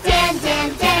 Dan, dan,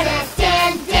 dan,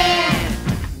 dan, dan.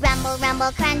 Rumble,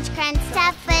 rumble, crunch, crunch,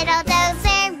 tough little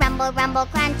dozer. Rumble, rumble,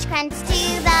 crunch, crunch, do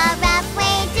the rough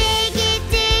way. Dig it,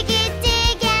 dig it,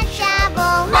 dig and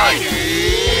shovel.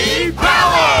 Mighty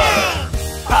power!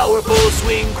 Powerful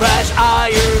swing crash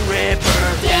iron ripper.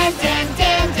 Dan, dan,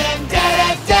 dan, dan,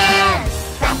 dan, dan.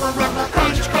 Rumble, rumble,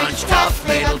 crunch, crunch, tough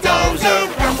little dozer.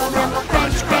 Rumble, rumble,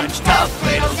 crunch, crunch, tough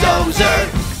little dozer.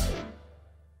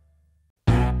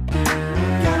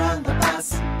 Get on the bus,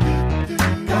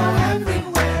 go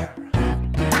everywhere.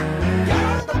 Get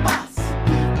on the bus,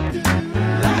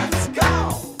 let's go.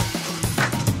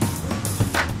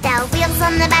 The wheels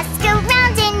on the bus go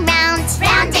round and round.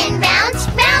 Round and round,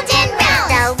 round and round.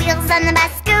 The wheels on the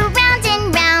bus go round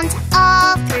and round.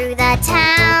 All through the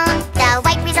town. The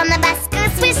white wheels on the bus go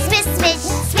swish, swish, swish.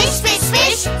 Swish, swish,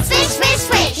 swish, swish, swish,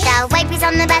 swish. The white wheels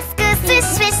on the bus go swish,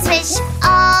 swish, swish.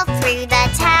 All through the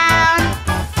town.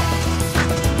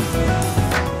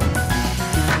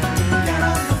 Get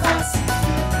on the bus,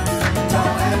 go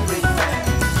everywhere.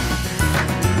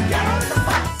 Get on the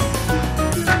bus,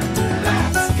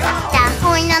 let's go. The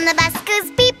horn on the bus goes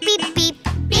beep, beep, beep.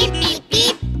 Beep, beep,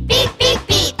 beep. Beep, beep,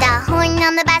 beep. The horn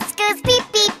on the bus goes beep,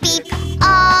 beep, beep.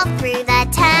 All through the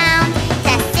town.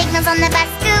 The signals on the bus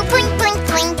go blink, blink,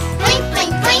 blink. Blink,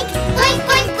 blink, blink. Blink,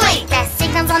 blink, blink. The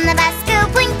signals on the bus go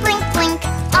blink, blink, blink.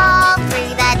 All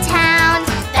through the town.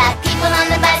 The people on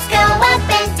the bus go up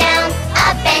and down.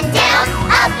 Up and down.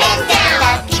 Up and down.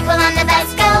 The people on the bus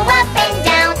go up and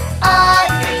down. All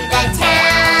through the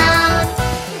town.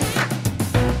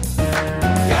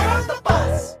 Get on the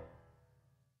bus.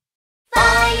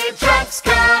 Fire trucks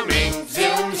coming,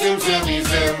 zoom, zoom, zoomy,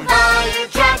 zoom. Fire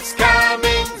trucks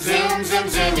coming, zoom, zoom,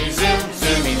 zoomy, zoom,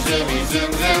 zoomy, zoomy,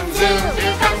 zoom, zoom, zoom.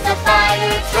 Here comes the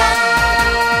fire truck.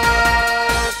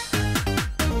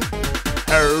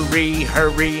 Hurry,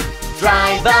 hurry,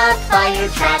 Drive a fire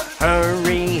truck.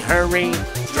 hurry, hurry.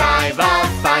 Drive a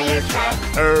fire truck.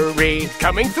 Hurry,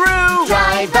 coming through.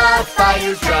 Drive a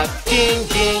fire truck. Ding,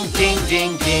 ding, ding,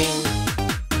 ding, ding.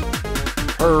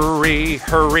 Hurry,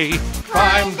 hurry,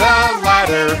 climb the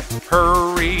ladder.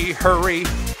 Hurry, hurry,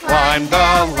 climb the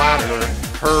ladder.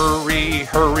 Hurry,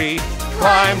 hurry,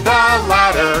 climb the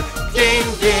ladder. Ding,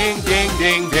 ding, ding,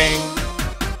 ding, ding.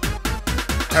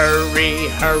 Hurry,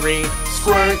 hurry,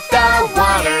 Squirt the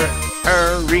water.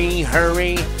 hurry,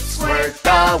 hurry, Squirt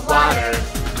the water.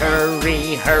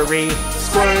 hurry, hurry.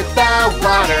 Squirt the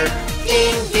water.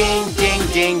 Ding, ding, ding,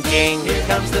 ding, ding. Here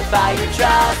comes the fire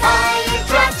truck. Fire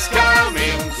truck's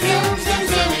coming. Zoom, zoom,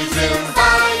 zoomy, zoom.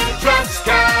 Fire truck's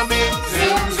coming.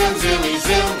 Zoom, zoom, zoomy,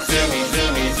 zoom. Zoomy,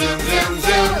 zoomy, zoom, zoom,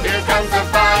 zoom. Here comes the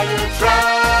fire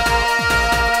truck.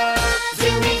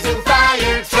 Zoomy, zoom,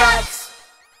 fire trucks.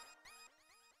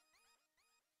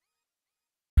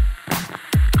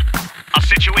 A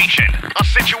situation. A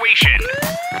situation.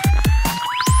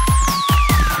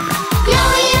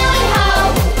 Yoey, yoey, ho!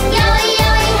 Yoey,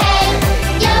 yoey, hey!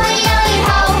 Yoey, yoey,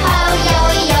 ho, ho!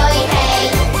 Yoey, yoey, hey!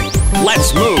 Let's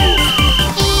move.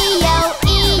 E-yo,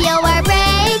 E-yo, our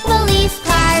brave police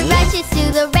car rushes to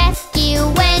the rescue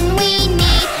when we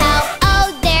need help. Oh,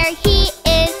 there he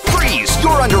is. Freeze,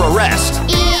 you're under arrest.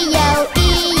 E-yo,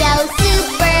 E-yo,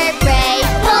 super brave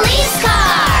police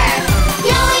car.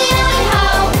 Yoey, yoey, ho!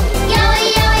 Yoey,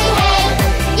 yoey, hey!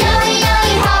 Yoey,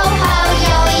 yoey, ho, ho!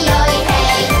 Yoey, yoey,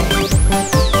 hey!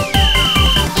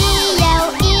 E-yo,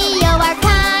 E-yo, our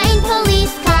kind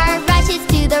police car rushes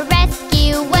to the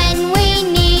rescue when we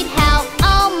need help.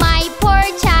 Oh, my poor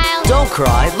child. Don't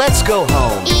cry, let's go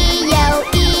home. E-yo,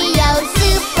 E-yo,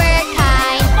 super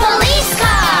kind police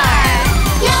car.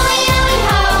 Yoey, yoey,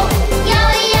 ho!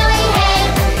 Yoey, yoey, hey!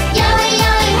 Yoey,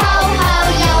 yoey, ho, ho!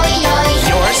 Yoey, yoey, hey!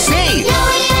 You're safe.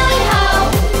 Yoey, yoey, ho!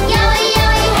 Yoey,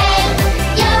 yoey, hey!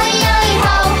 Yoey, yoey,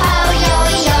 ho, ho!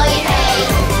 Yoey, yoey, hey!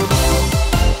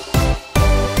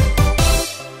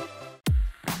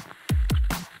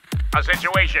 A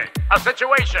situation. A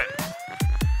situation.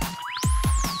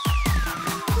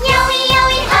 Yoey,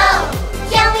 yoey, ho!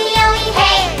 Yoey, yoey,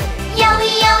 hey!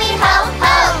 Yoey, yoey, ho,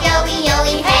 ho! Yoey,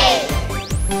 yoey, hey!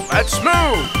 Let's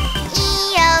move.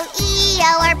 E-yo,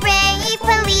 E-yo, our brave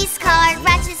police car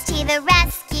rushes to the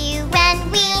rescue when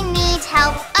we need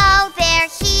help. Oh, there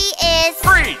he is.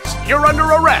 Freeze, you're under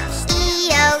arrest.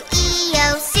 E-yo,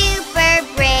 E-yo, super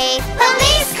brave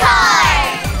police car.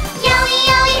 Yoey,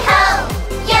 yoey, ho!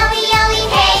 Yoey, yoey,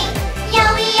 hey!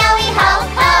 Yoey, yoey, ho,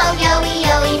 ho! Yoey,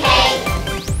 yoey, hey!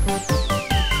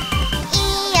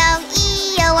 E-yo,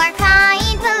 E-yo, our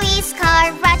kind police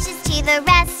car rushes to the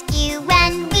rescue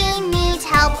when we need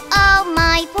help. Oh,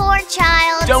 my poor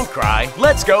child. Don't cry,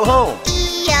 let's go home.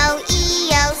 E-yo,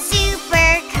 E-yo,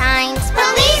 super kind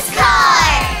police car.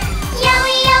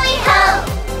 Yoey, yoey, ho!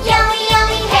 Yoey,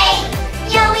 yoey, hey!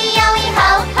 Yoey, yoey, ho,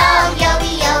 ho!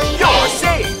 Yoey, yoey, hey! You're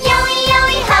safe. Yoey,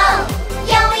 yoey, ho!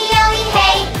 Yoey, yoey,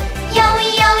 hey! Yoey,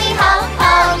 yoey, ho,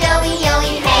 ho! Yoey,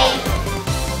 yoey, hey!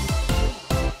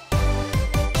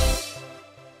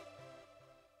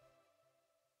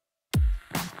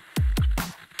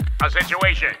 A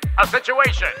situation. A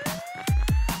situation.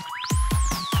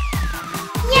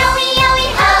 Yoey, yoey,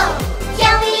 ho!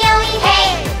 Yoey, yoey, hey!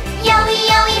 Yoey,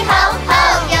 yoey, ho, ho!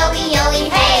 Yoey, yoey,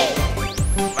 hey!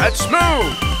 Let's move.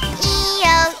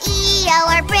 E-yo, E-yo,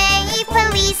 our brave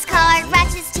police car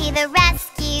rushes to the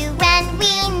rescue when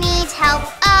we need help.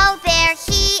 Oh, there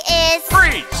he is.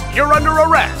 Freeze, you're under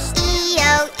arrest.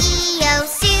 E-yo, E-yo,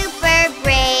 super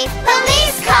brave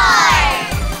police car.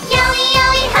 Yoey,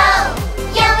 yoey, ho!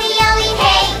 Yoey, yoey,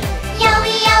 hey!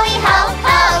 Yoey, yoey, ho,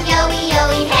 ho! Yoey,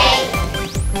 yoey, hey!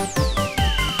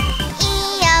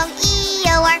 E-yo,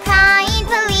 E-yo, our kind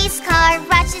police car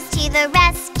rushes to the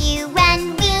rescue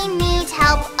when we need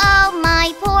help. Oh,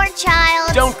 my poor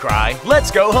child. Don't cry,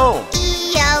 let's go home.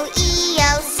 E-yo,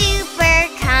 E-yo, super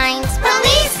kind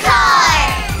police car.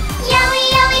 Yoey,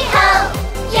 yoey, ho!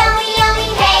 Yoey, yoey,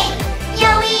 hey!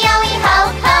 Yoey, yoey, ho,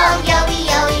 ho! Yoey,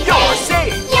 yoey, hey! You're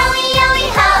safe. Yoey, yoey,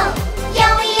 ho!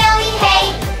 Yoey, yoey, hey!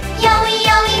 Yoey,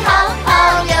 yoey, ho, ho!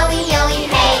 Yoey, yoey,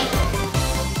 hey!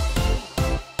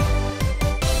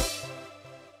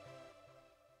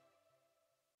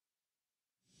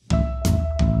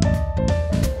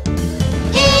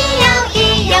 E-yo,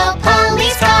 E-yo,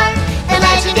 police car, the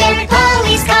legendary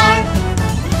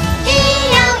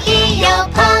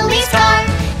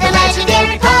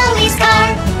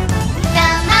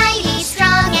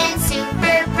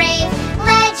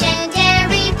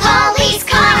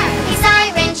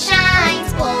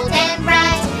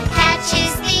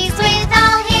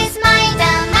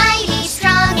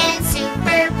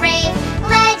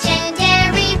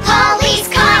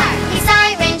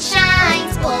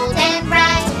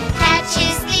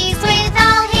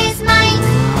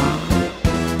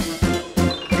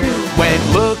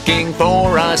looking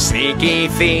for a sneaky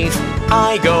thief.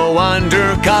 I go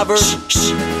undercover.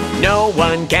 No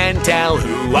one can tell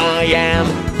who I am.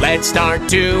 Let's start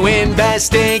to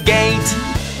investigate.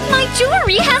 My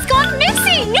jewelry has gone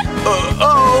missing!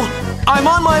 Oh, I'm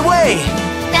on my way.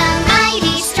 The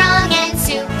mighty, strong, and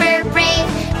super brave,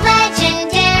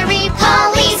 legendary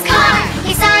police car.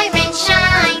 His siren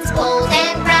shines bold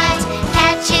and bright,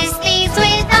 catches thieves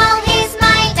with all his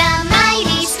might. The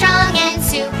mighty, strong, and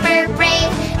super brave,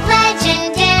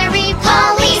 legendary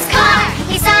police car.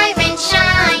 His siren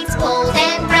shines bold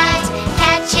and bright,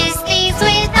 catches thieves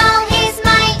with all his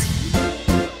might.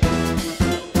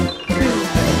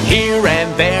 Here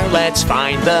and there, let's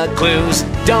find the clues.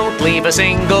 Don't leave a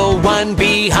single one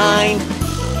behind.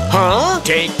 Huh?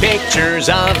 Take pictures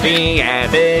of the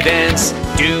evidence.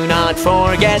 Do not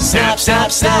forget, snap,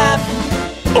 snap, snap.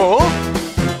 Oh?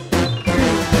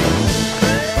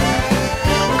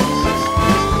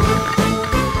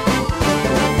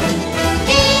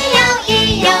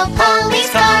 E-O,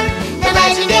 police car, the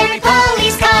legendary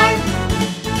police car.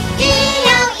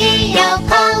 E-O,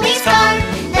 police car,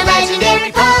 the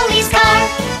legendary police car.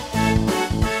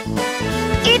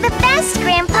 You're the best,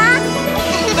 Grandpa.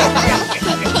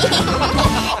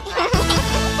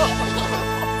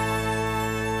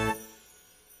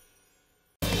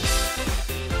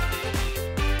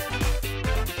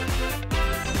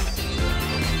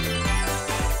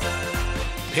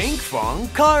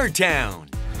 Pinkfong Car Town.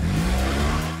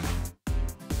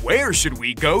 Where should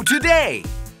we go today?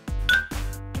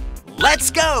 Let's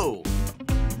go!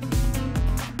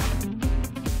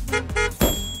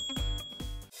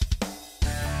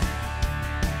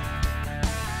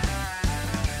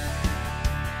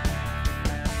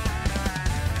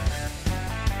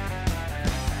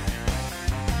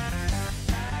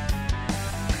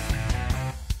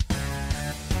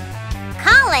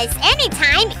 Call us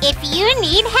anytime if you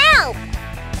need help.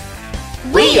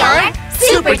 We are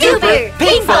Super Duper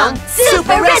Pinkfong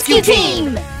Super Rescue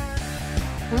Team!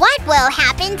 What will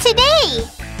happen today?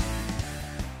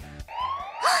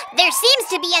 There seems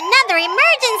to be another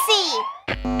emergency!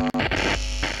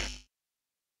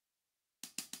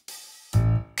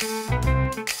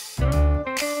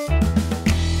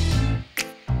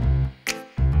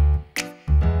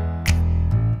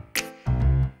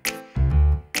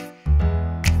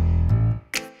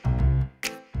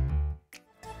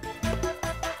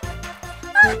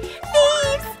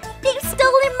 Thieves! They've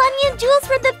stolen money and jewels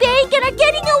from the bank and are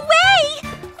getting away!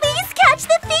 Please catch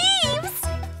the thieves!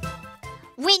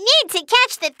 We need to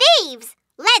catch the thieves!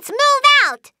 Let's move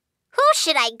out! Who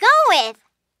should I go with?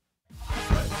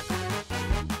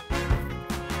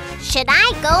 Should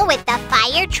I go with the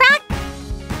fire truck?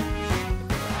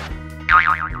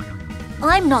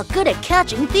 I'm not good at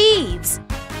catching thieves.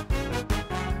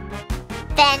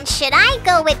 Then should I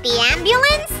go with the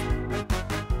ambulance?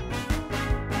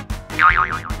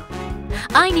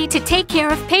 I need to take care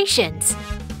of patients.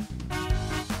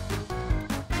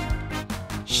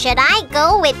 Should I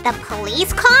go with the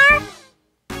police car?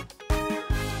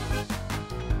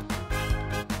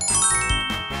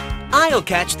 I'll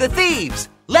catch the thieves.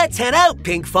 Let's head out,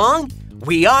 Pinkfong.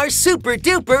 We are Super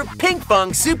Duper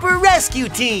Pinkfong Super Rescue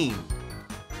Team.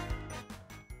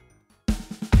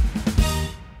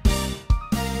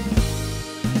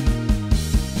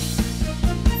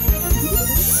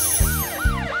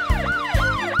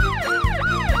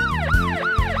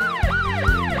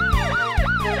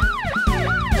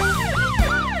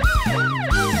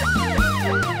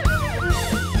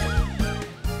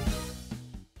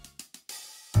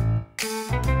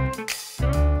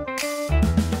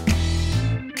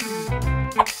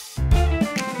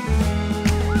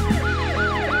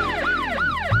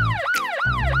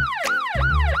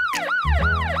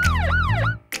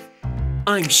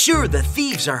 I'm sure the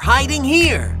thieves are hiding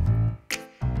here.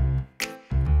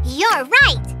 You're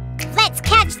right! Let's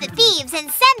catch the thieves and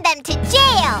send them to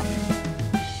jail!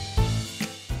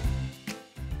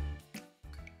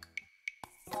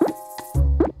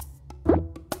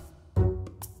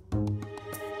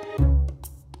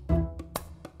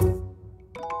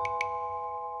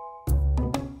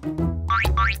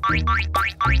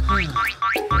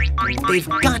 They've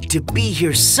got to be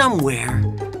here somewhere.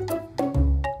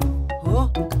 Huh?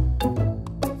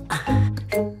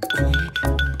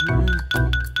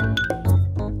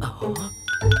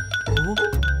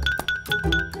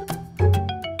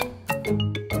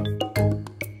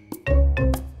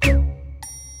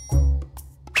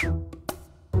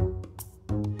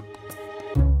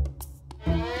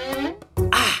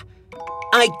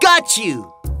 I got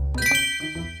you!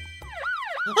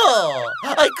 Oh,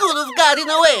 I could have gotten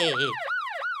away.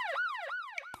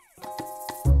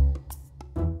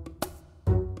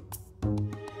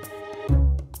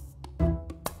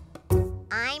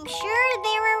 I'm sure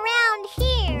they're around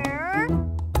here.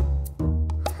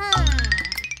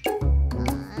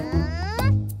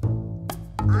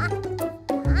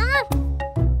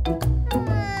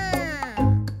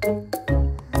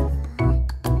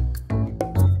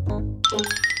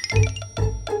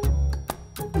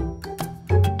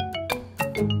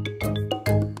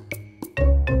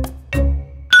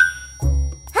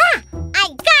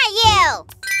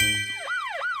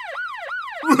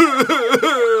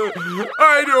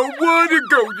 I don't want to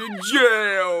go to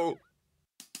jail.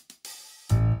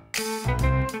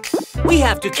 We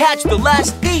have to catch the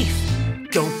last thief.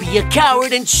 Don't be a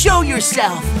coward and show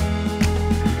yourself.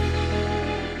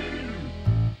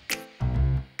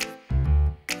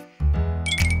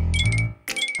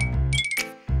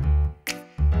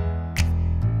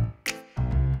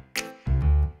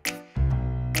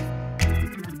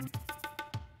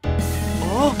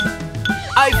 Oh,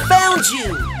 I found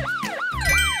you.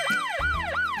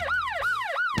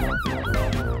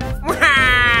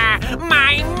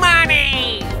 My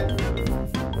money!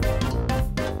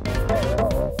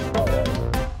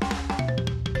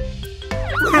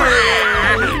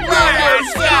 Let us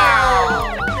go!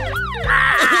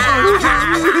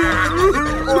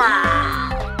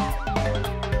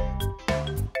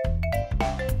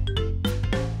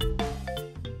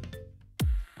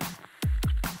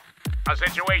 A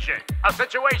situation! A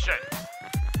situation!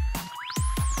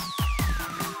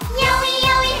 Yoey,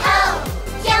 yoey, ho!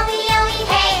 Yoey, yoey,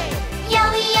 hey!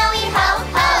 Yoey, yoey, ho,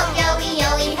 ho! Yoey,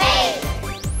 yoey, hey!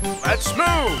 Let's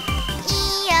move!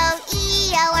 E-O,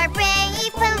 E-O, our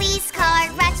brave police car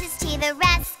rushes to the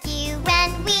rescue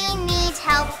when we need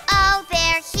help. Oh,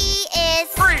 there he is!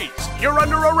 Freeze! You're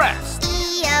under arrest!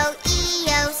 E-O,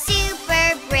 E-O,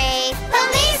 super brave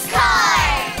police car!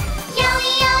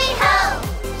 Yoey, yoey, ho!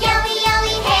 Yoey,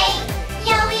 yoey, hey!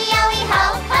 Yoey, yoey, ho,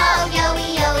 ho! Yoey,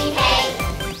 yoey, hey!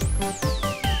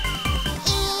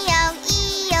 E-O,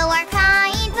 E-O, our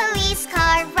kind police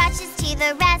car rushes to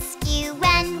the rescue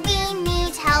when we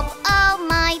need help. Oh,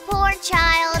 my poor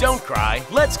child. Don't cry.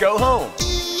 Let's go home.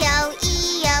 E-O,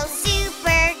 E-O,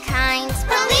 super kind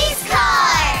police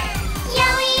car!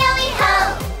 Yoey, yoey, ho!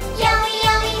 Yoey,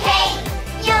 yoey, hey!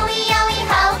 Yoey, yoey,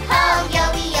 ho, ho!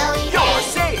 Yoey, yoey, hey! You're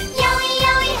safe. Yoey,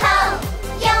 yoey, ho!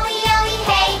 Yoey, yoey,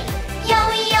 hey!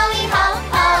 Yoey, yoey, ho,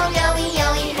 ho! Yoey,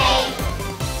 yoey, hey!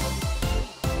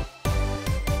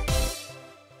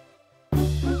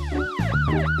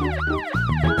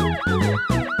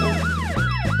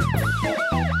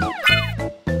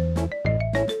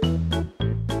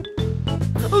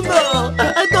 Oh, no,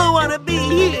 I don't want to be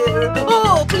here.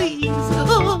 Oh, please.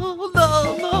 Oh, no,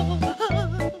 no.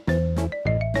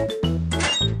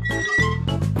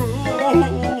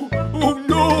 Oh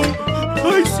no!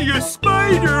 I see a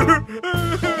spider!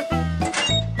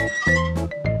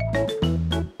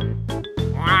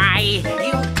 Why,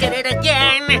 you did it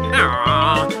again!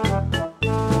 Aw.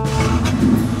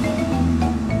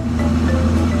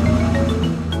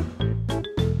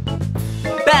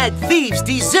 Bad thieves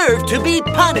deserve to be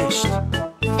punished.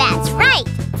 That's right!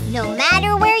 No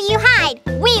matter where you hide,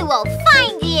 we will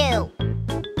find you!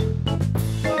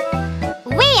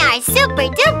 We are Super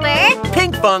Duper!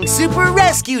 Pinkfong Super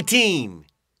Rescue Team.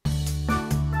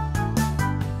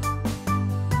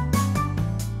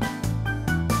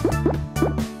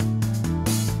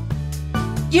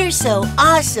 You're so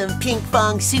awesome,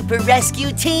 Pinkfong Super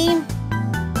Rescue Team.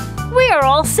 We are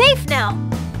all safe now,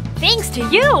 thanks to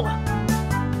you.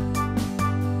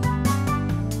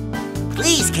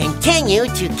 Please continue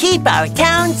to keep our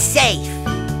town safe.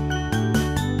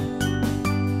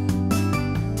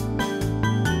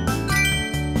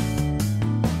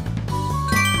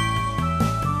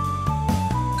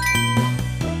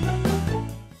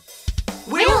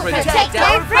 We'll protect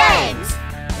our friends!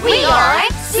 We are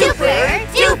Super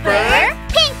Duper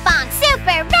Pinkfong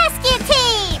Super Rescue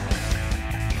Team!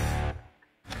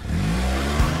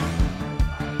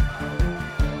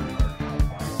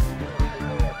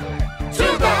 To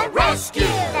the rescue!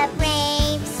 The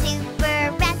brave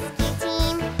Super Rescue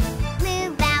Team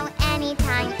move out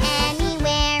anytime,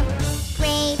 anywhere.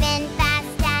 Brave and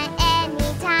fast at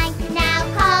any time. Now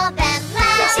call them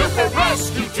loud. The Super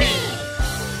Rescue Team!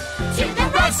 To the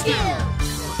rescue!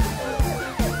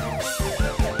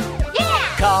 Yeah!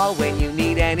 Call when you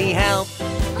need any help.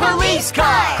 Police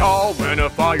car! Call when a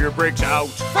fire breaks out.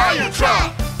 Fire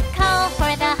truck! Call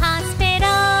for the hospital.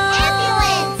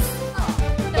 Ambulance!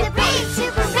 The brave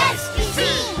Super Rescue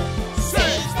Team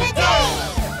saves the day!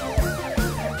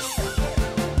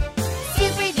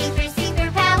 Super duper super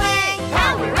power!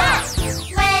 Power up!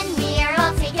 When we are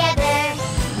all together,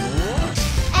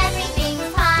 everything's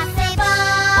possible.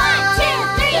 1, 2,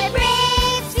 3. The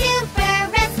brave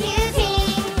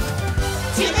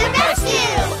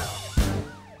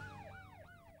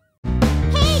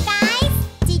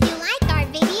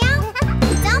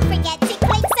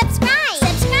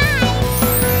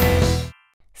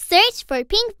for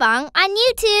Pinkfong on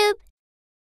YouTube.